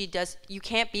nails. You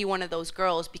can't be one of those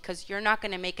girls because you're not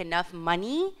going to make enough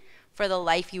money for the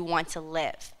life you want to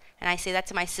live. And I say that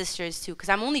to my sisters too, because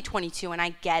I'm only 22 and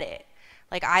I get it.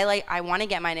 Like I want to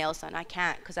get my nails done. I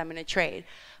can't because I'm in a trade.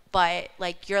 But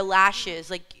like your lashes,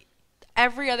 like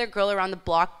every other girl around the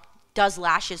block does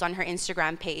lashes on her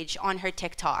Instagram page, on her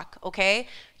TikTok, okay?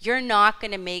 You're not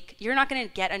gonna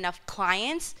get enough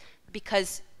clients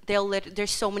because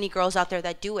there's so many girls out there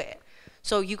that do it.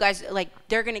 So you guys, like,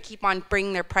 they're gonna keep on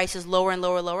bringing their prices lower and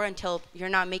lower and lower until you're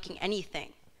not making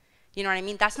anything. You know what I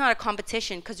mean? That's not a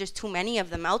competition because there's too many of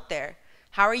them out there.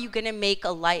 How are you gonna make a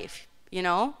life, you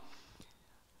know?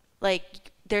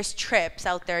 Like, there's trips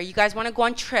out there. You guys wanna go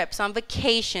on trips, on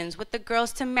vacations with the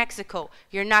girls to Mexico.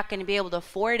 You're not gonna be able to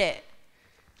afford it.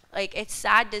 Like, it's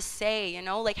sad to say, you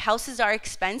know? Like, houses are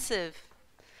expensive.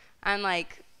 And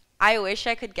like, I wish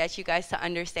I could get you guys to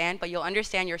understand, but you'll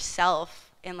understand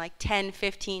yourself in like 10,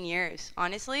 15 years,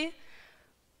 honestly.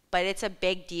 But it's a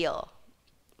big deal.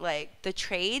 Like, the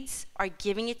trades are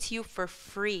giving it to you for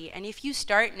free. And if you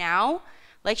start now,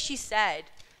 like she said,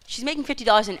 she's making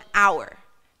 $50 an hour.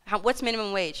 What's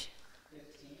minimum wage?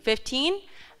 15?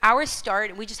 Our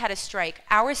start, we just had a strike.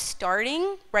 Our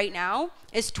starting right now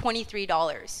is $23.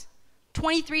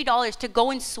 $23 to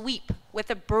go and sweep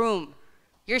with a broom.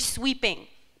 You're sweeping.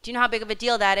 Do you know how big of a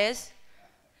deal that is?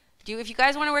 If you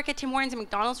guys want to work at Tim Hortons and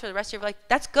McDonald's for the rest of your life,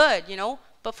 that's good, you know?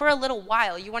 But for a little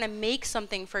while, you want to make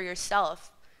something for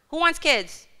yourself. Who wants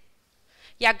kids?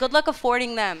 Yeah, good luck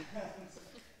affording them.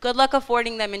 Good luck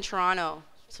affording them in Toronto.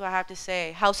 That's what I have to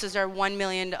say. Houses are 1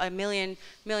 million, a million,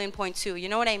 1.2 million. You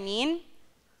know what I mean?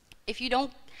 If you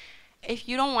don't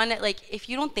want it, like, if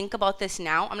you don't think about this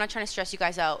now, I'm not trying to stress you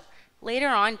guys out. Later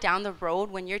on down the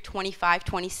road, when you're 25,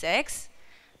 26,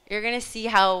 you're gonna see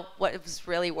what it was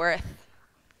really worth.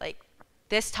 Like,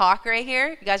 this talk right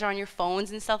here, you guys are on your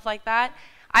phones and stuff like that.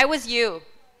 I was you,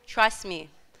 trust me.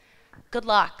 Good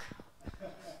luck.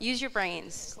 Use your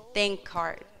brains. Think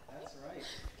hard. That's right.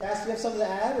 Cass, do you have something to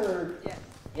add, or? Yeah.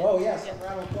 Oh, yes, a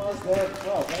round of applause there as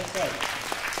well. Thanks,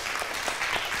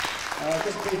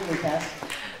 just briefly, Cass.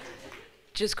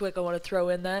 Just quick, I want to throw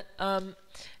in that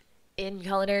in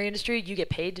culinary industry, you get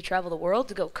paid to travel the world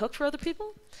to go cook for other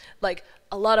people. Like,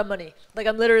 a lot of money. Like,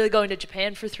 I'm literally going to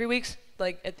Japan for 3 weeks,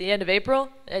 like, at the end of April.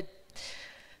 I've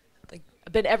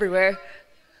been everywhere.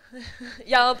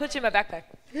 Yeah, I'll put you in my backpack.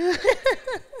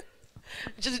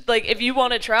 Just, like, if you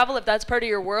want to travel, if that's part of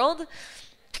your world.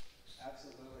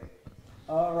 Absolutely.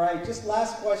 All right, just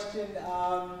last question.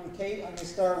 Kate, I'm going to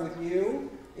start with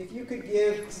you. If you could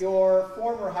give your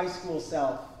former high school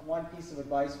self one piece of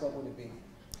advice, what would it be?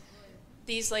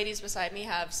 These ladies beside me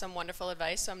have some wonderful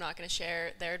advice, so I'm not going to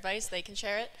share their advice. They can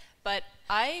share it. But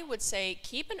I would say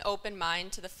keep an open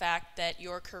mind to the fact that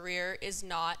your career is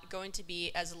not going to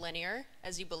be as linear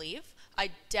as you believe. I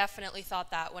definitely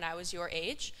thought that when I was your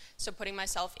age. So putting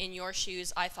myself in your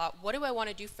shoes, I thought, what do I want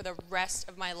to do for the rest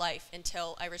of my life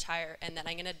until I retire and then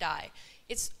I'm going to die?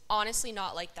 It's honestly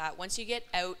not like that. Once you get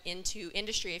out into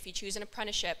industry, if you choose an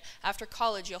apprenticeship, after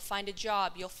college, you'll find a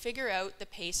job. You'll figure out the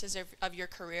paces of your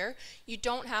career. You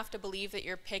don't have to believe that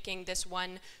you're picking this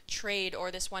one trade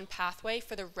or this one pathway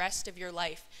for the rest of your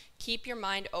life. Keep your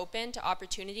mind open to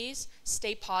opportunities.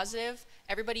 Stay positive.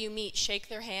 Everybody you meet, shake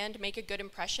their hand, make a good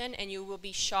impression, and you will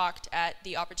be shocked at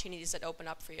the opportunities that open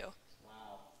up for you.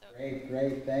 Wow. Great,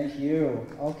 great. Thank you.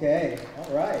 Okay.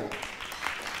 All right.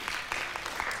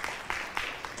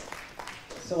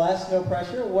 Celeste, no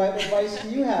pressure. What advice do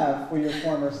you have for your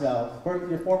former self, for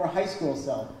your former high school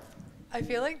self? I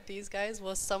feel like these guys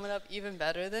will sum it up even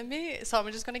better than me, so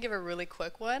I'm just going to give a really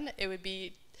quick one. It would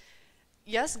be,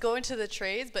 yes, go into the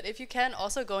trades, but if you can,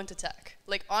 also go into tech.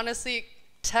 Like, honestly,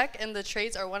 tech and the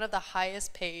trades are one of the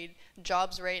highest paid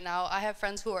jobs right now. I have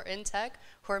friends who are in tech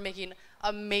who are making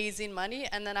amazing money,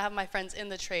 and then I have my friends in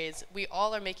the trades. We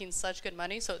all are making such good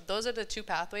money, so those are the two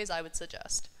pathways I would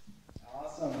suggest.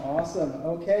 Awesome, awesome.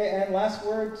 Okay, and last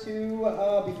word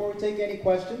to, before we take any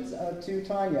questions, to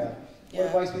Tanya. What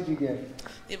advice would you give?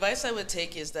 The advice I would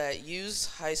take is that use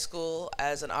high school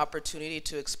as an opportunity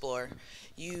to explore.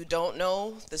 You don't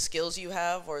know the skills you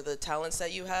have or the talents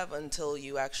that you have until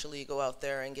you actually go out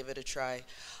there and give it a try.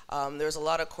 There's a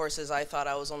lot of courses I thought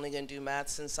I was only going to do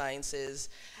maths and sciences,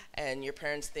 and your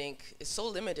parents think it's so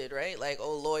limited, right? Like,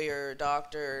 oh, lawyer,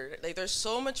 doctor. Like, there's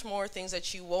so much more things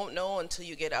that you won't know until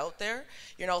you get out there.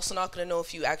 You're also not going to know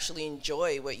if you actually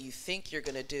enjoy what you think you're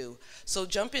going to do. So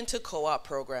jump into co-op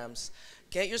programs.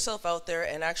 Get yourself out there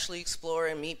and actually explore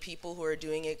and meet people who are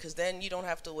doing it, because then you don't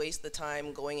have to waste the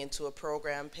time going into a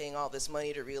program, paying all this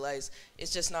money to realize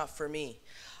it's just not for me.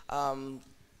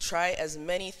 Try as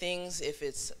many things, if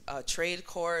it's a trade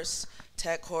course,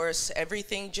 tech course,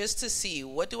 everything, just to see,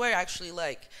 what do I actually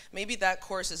like? Maybe that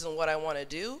course isn't what I want to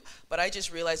do, but I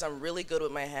just realized I'm really good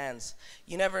with my hands.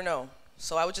 You never know.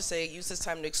 So I would just say use this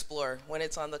time to explore when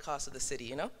it's on the cost of the city,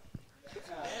 you know?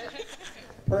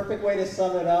 Perfect way to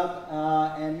sum it up.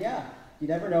 And yeah, You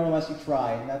never know unless you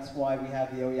try, and that's why we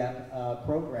have the OYAP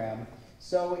program.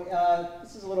 So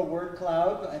this is a little word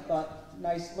cloud. I thought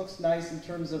looks nice in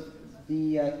terms of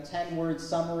the 10-word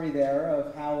summary there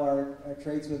of how our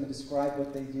tradeswomen describe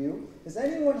what they do. Does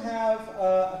anyone have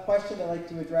a question they'd like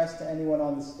to address to anyone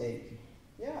on the stage?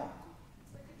 Yeah.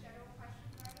 It's like a general question.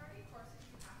 Are there any courses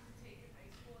you have to take in high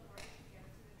school in order to get into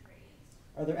the trades?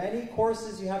 Are there any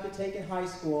courses you have to take in high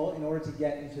school in order to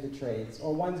get into the trades?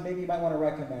 Or ones maybe you might want to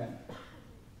recommend?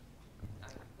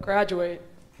 Graduate.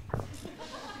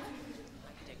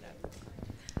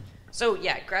 So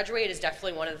yeah, graduate is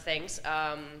definitely one of the things.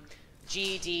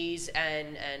 GEDs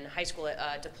and high school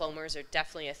diplomas are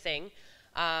definitely a thing.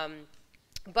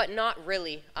 But not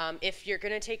really. If you're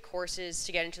going to take courses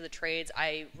to get into the trades,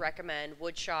 I recommend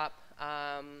woodshop,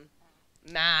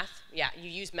 math. Yeah,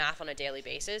 you use math on a daily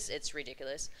basis. It's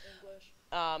ridiculous.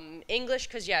 English,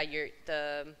 because yeah,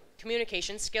 the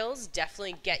communication skills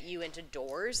definitely get you into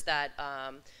doors that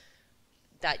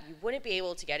that you wouldn't be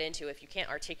able to get into if you can't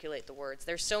articulate the words.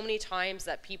 There's so many times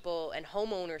that people and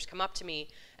homeowners come up to me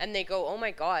and they go, "Oh my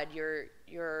God, you're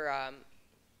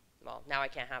well, now I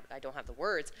don't have the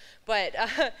words, but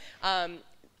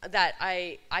that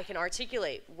I can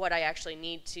articulate what I actually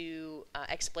need to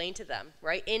explain to them,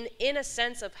 right? In a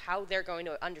sense of how they're going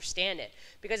to understand it.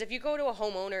 Because if you go to a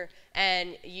homeowner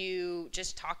and you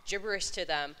just talk gibberish to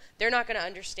them, they're not going to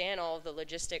understand all of the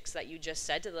logistics that you just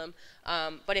said to them.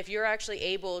 But if you're actually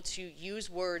able to use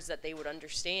words that they would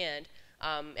understand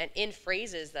and in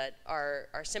phrases that are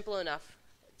simple enough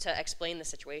to explain the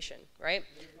situation, right?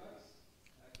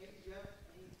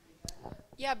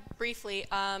 Yeah, briefly,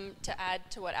 to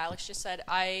add to what Alex just said,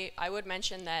 I would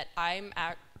mention that I'm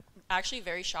actually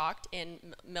very shocked in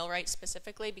Millwright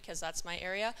specifically, because that's my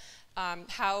area,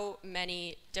 how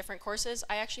many different courses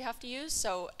I actually have to use.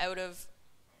 So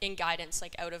in guidance,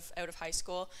 like out of high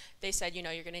school, they said, you know,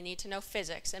 you're going to need to know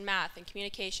physics and math and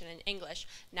communication and English.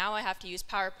 Now I have to use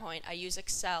PowerPoint, I use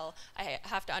Excel, I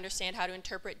have to understand how to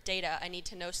interpret data, I need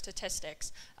to know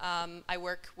statistics. I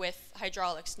work with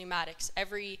hydraulics, pneumatics,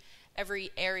 every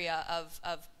area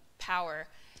of power.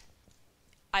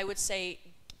 I would say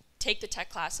take the tech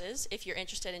classes if you're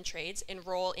interested in trades,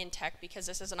 enroll in tech, because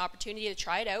this is an opportunity to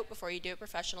try it out before you do it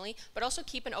professionally, but also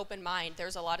keep an open mind.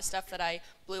 There's a lot of stuff that I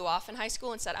blew off in high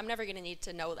school and said, I'm never going to need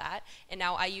to know that, and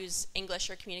now I use English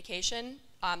or communication.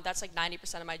 That's like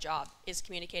 90% of my job is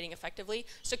communicating effectively.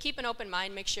 So keep an open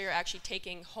mind, make sure you're actually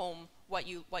taking home what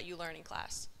you learn in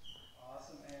class.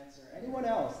 Awesome answer. Anyone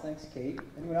else? Thanks, Kate.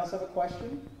 Anyone else have a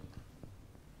question?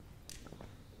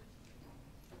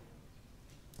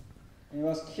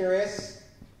 Anyone else curious?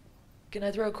 Can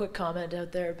I throw a quick comment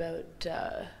out there about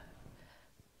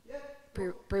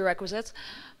prerequisites?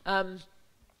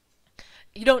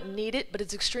 You don't need it, but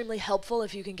it's extremely helpful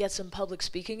if you can get some public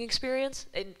speaking experience,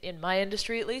 in my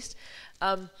industry at least.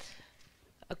 A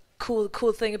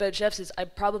cool thing about chefs is I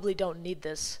probably don't need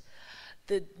this.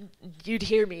 You'd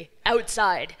hear me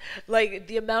outside. Like,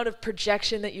 the amount of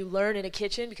projection that you learn in a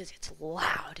kitchen, because it's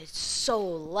loud, it's so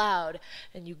loud,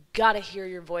 and you gotta hear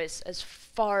your voice as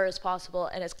far as possible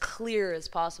and as clear as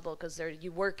possible, because you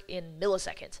work in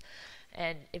milliseconds.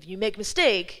 And if you make a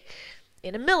mistake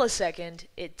in a millisecond,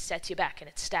 it sets you back and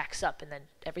it stacks up, and then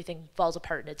everything falls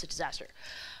apart and it's a disaster.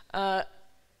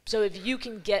 So if you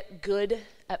can get good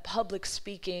at public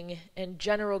speaking and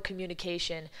general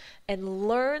communication and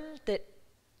learn that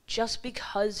just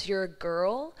because you're a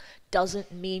girl doesn't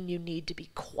mean you need to be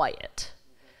quiet.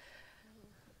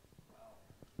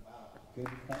 Wow.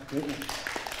 Good.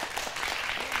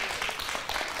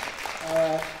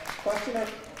 Question or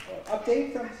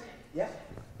update from, yeah?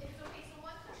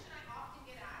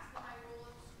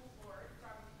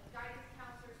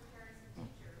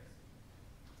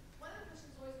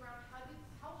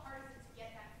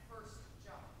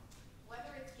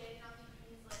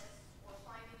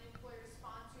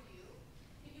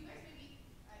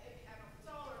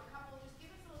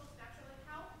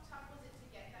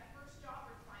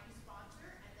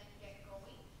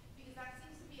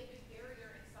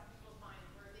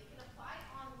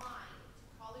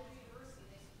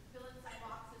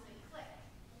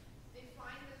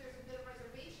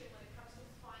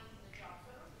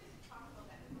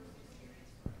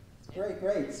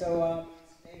 Great. So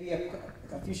maybe a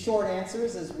few short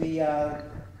answers, as we have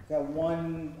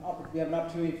an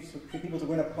opportunity for people to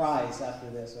win a prize after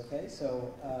this. Okay,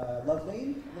 so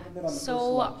Loveleen, a little bit on the first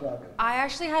one. I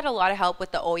actually had a lot of help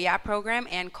with the OYAP program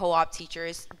and co-op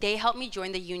teachers. They helped me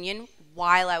join the union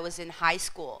while I was in high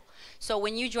school. So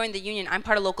when you join the union, I'm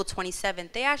part of Local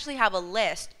 27. They actually have a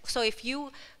list. So if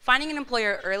you finding an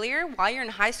employer earlier while you're in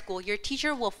high school, your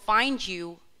teacher will find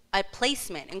you a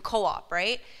placement in co-op,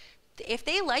 right? If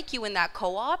they like you in that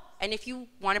co-op, and if you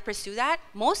want to pursue that,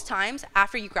 most times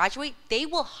after you graduate, they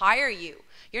will hire you.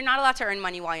 You're not allowed to earn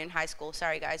money while you're in high school.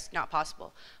 Sorry guys, not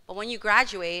possible. But when you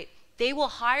graduate, they will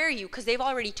hire you because they've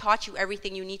already taught you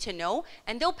everything you need to know,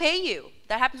 and they'll pay you.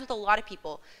 That happens with a lot of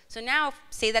people. So now,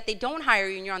 say that they don't hire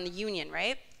you and you're on the union,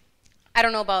 right? I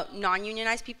don't know about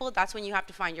non-unionized people. That's when you have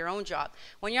to find your own job.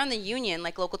 When you're on the union,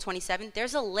 like Local 27,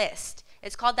 there's a list.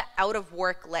 It's called the out of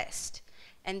work list.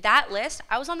 And that list,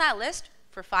 I was on that list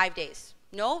for 5 days.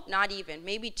 No, not even,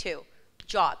 maybe 2.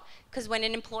 Job. Because when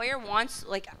an employer wants,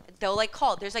 like, they'll like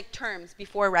call, there's like terms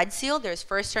before Red Seal. There's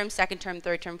first term, second term,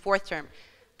 third term, fourth term.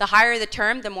 The higher the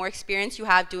term, the more experience you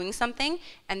have doing something,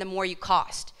 and the more you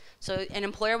cost. So an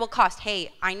employer will cost,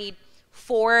 hey, I need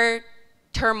 4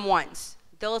 term 1s.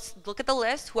 They'll look at the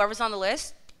list, whoever's on the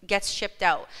list gets shipped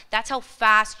out. That's how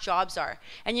fast jobs are.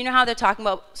 And you know how they're talking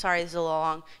about, sorry, this is a little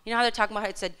long. You know how they're talking about how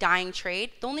it's a dying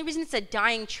trade? The only reason it's a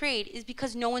dying trade is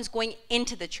because no one's going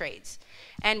into the trades.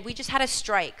 And we just had a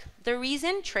strike. The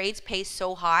reason trades pay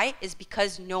so high is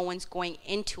because no one's going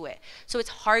into it. So it's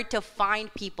hard to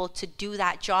find people to do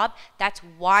that job. That's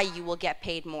why you will get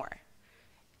paid more.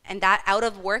 And that out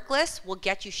of work list will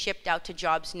get you shipped out to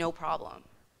jobs, no problem.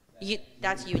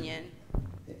 That's union.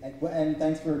 And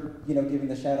thanks for giving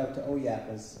the shout out to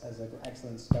OYAP as an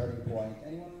excellent starting point.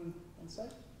 Anyone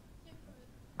inside?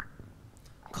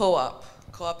 Co-op.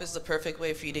 Co-op is the perfect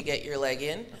way for you to get your leg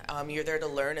in. You're there to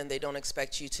learn, and they don't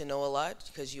expect you to know a lot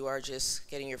because you are just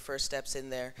getting your first steps in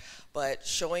there. But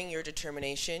showing your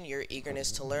determination, your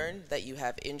eagerness to learn, that you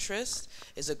have interest,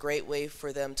 is a great way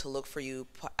for them to look for you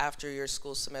after your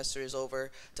school semester is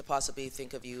over, to possibly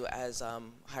think of you as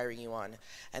hiring you on.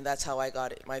 And that's how I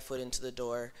got my foot into the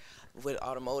door with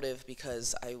automotive,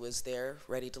 because I was there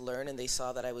ready to learn, and they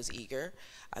saw that I was eager.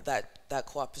 That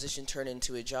co-op position turned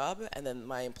into a job, and then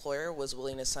my employer was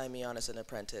willing to sign me on as an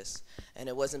apprentice. And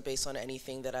it wasn't based on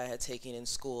anything that I had taken in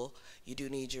school. You do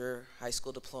need your high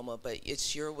school diploma, but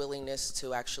it's your willingness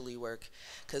to actually work,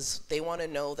 because they want to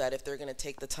know that if they're going to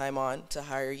take the time on to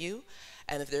hire you,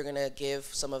 and if they're going to give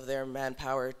some of their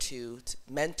manpower to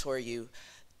mentor you,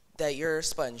 that you're a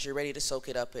sponge, you're ready to soak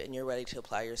it up, and you're ready to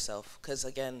apply yourself. Because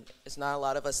again, it's not a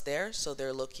lot of us there, so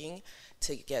they're looking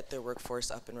to get their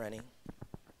workforce up and running.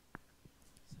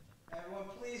 Everyone,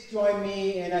 please join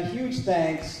me in a huge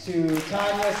thanks to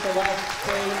Tanya, Celeste,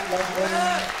 Kate,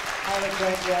 Loveland,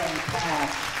 Alexandra, and Pat.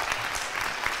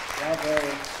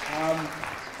 Lovely.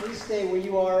 Please stay where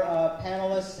you are,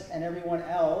 panelists and everyone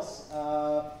else.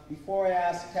 Before I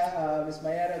ask Ms.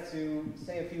 Mayetta to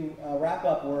say a few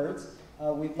wrap-up words,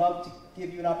 we'd love to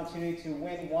give you an opportunity to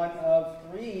win one of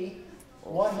 3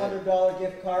 $100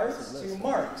 gift cards to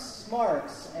Marks.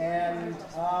 And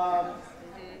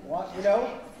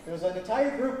there's an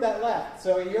entire group that left,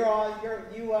 so your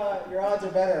odds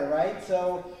are better, right?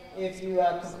 So if you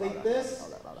complete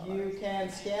this, you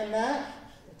can scan that.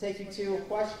 It'll take you to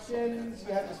questions.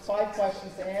 You have just 5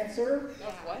 questions to answer.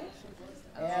 What?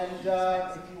 And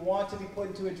if you want to be put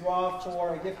into a draw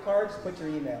for a gift card, just put your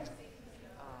email.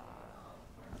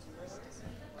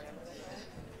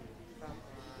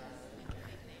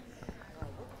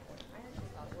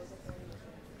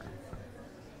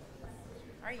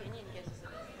 Our union gives us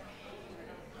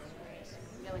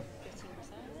like 15%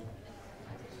 of it.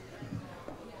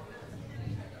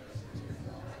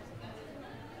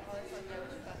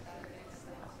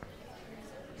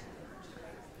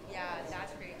 Yeah,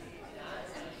 that's crazy.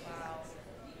 Wow.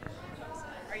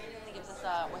 Our union only gives us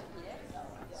orthopedic.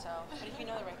 So, but if you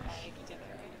know the right guy, you can do that,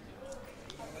 right?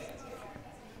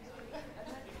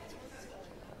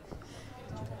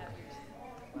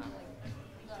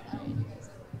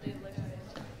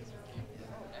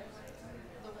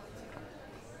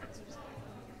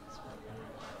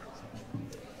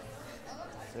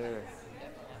 Sir.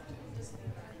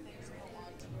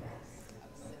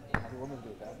 How do women do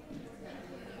that?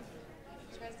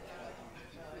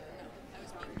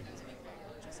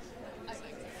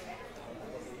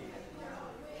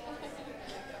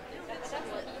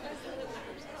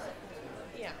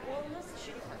 Yeah, well, and that's the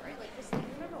shitty part, right? Like, because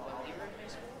remember all your in high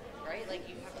school, right? Like,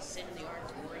 you have to sit in the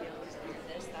auditoriums and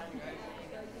this, that, and right?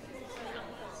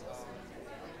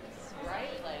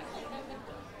 Right? Like,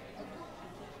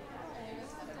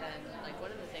 but then, like,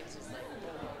 one of the things is like,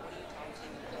 well, what do you talk to?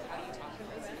 How do you talk to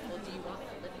them? Well, do you want me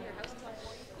to live in your house until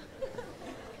 40?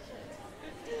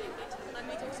 Let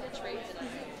me take some trades and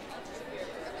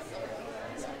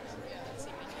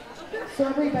So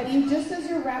everybody, just as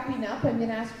you're wrapping up, I'm going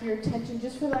to ask for your attention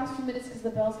just for the last few minutes because the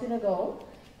bell's going to go.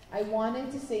 I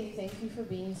wanted to say thank you for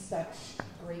being such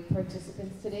great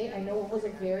participants today. I know it was a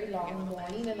very long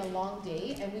morning and a long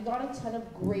day, and we got a ton of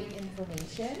great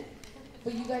information,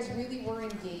 but you guys really were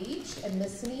engaged and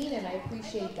listening, and I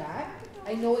appreciate that.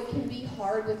 I know it can be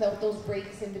hard without those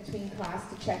breaks in between class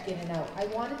to check in and out. I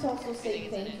wanted to also say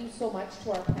thank you so much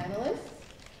to our panelists,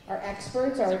 our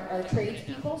experts, our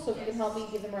tradespeople, so if you can help me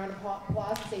give them a round of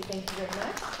applause and say thank you very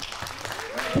much.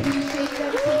 I appreciate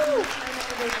them taking the time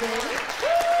out of their day.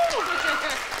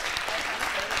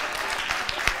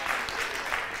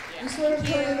 We sort of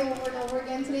heard it over and over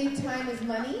again today, time is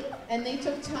money, and they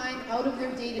took time out of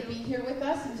their day to be here with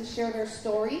us and to share their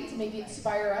story, to maybe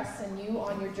inspire us and you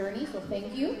on your journey, so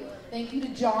thank you. Thank you to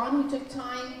John, who took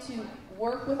time to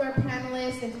work with our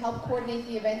panelists and to help coordinate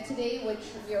the event today,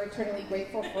 which we are eternally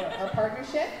grateful for our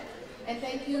partnership. And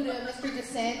thank you to Mr.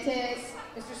 DeSantis,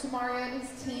 Mr. Samaria and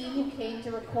his team who came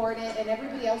to record it, and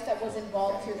everybody else that was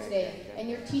involved here today, and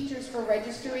your teachers for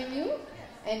registering you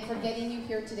and for getting you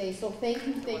here today. So thank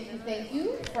you, thank you, thank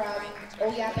you from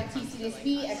OYAP and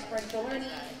TCDSB, Experiential Learning,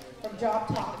 from Job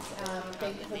Talks.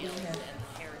 Thank you for being here.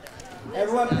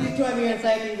 Everyone, please join me in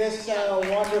thanking this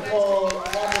wonderful,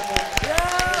 wonderful,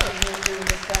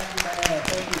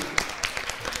 thank you.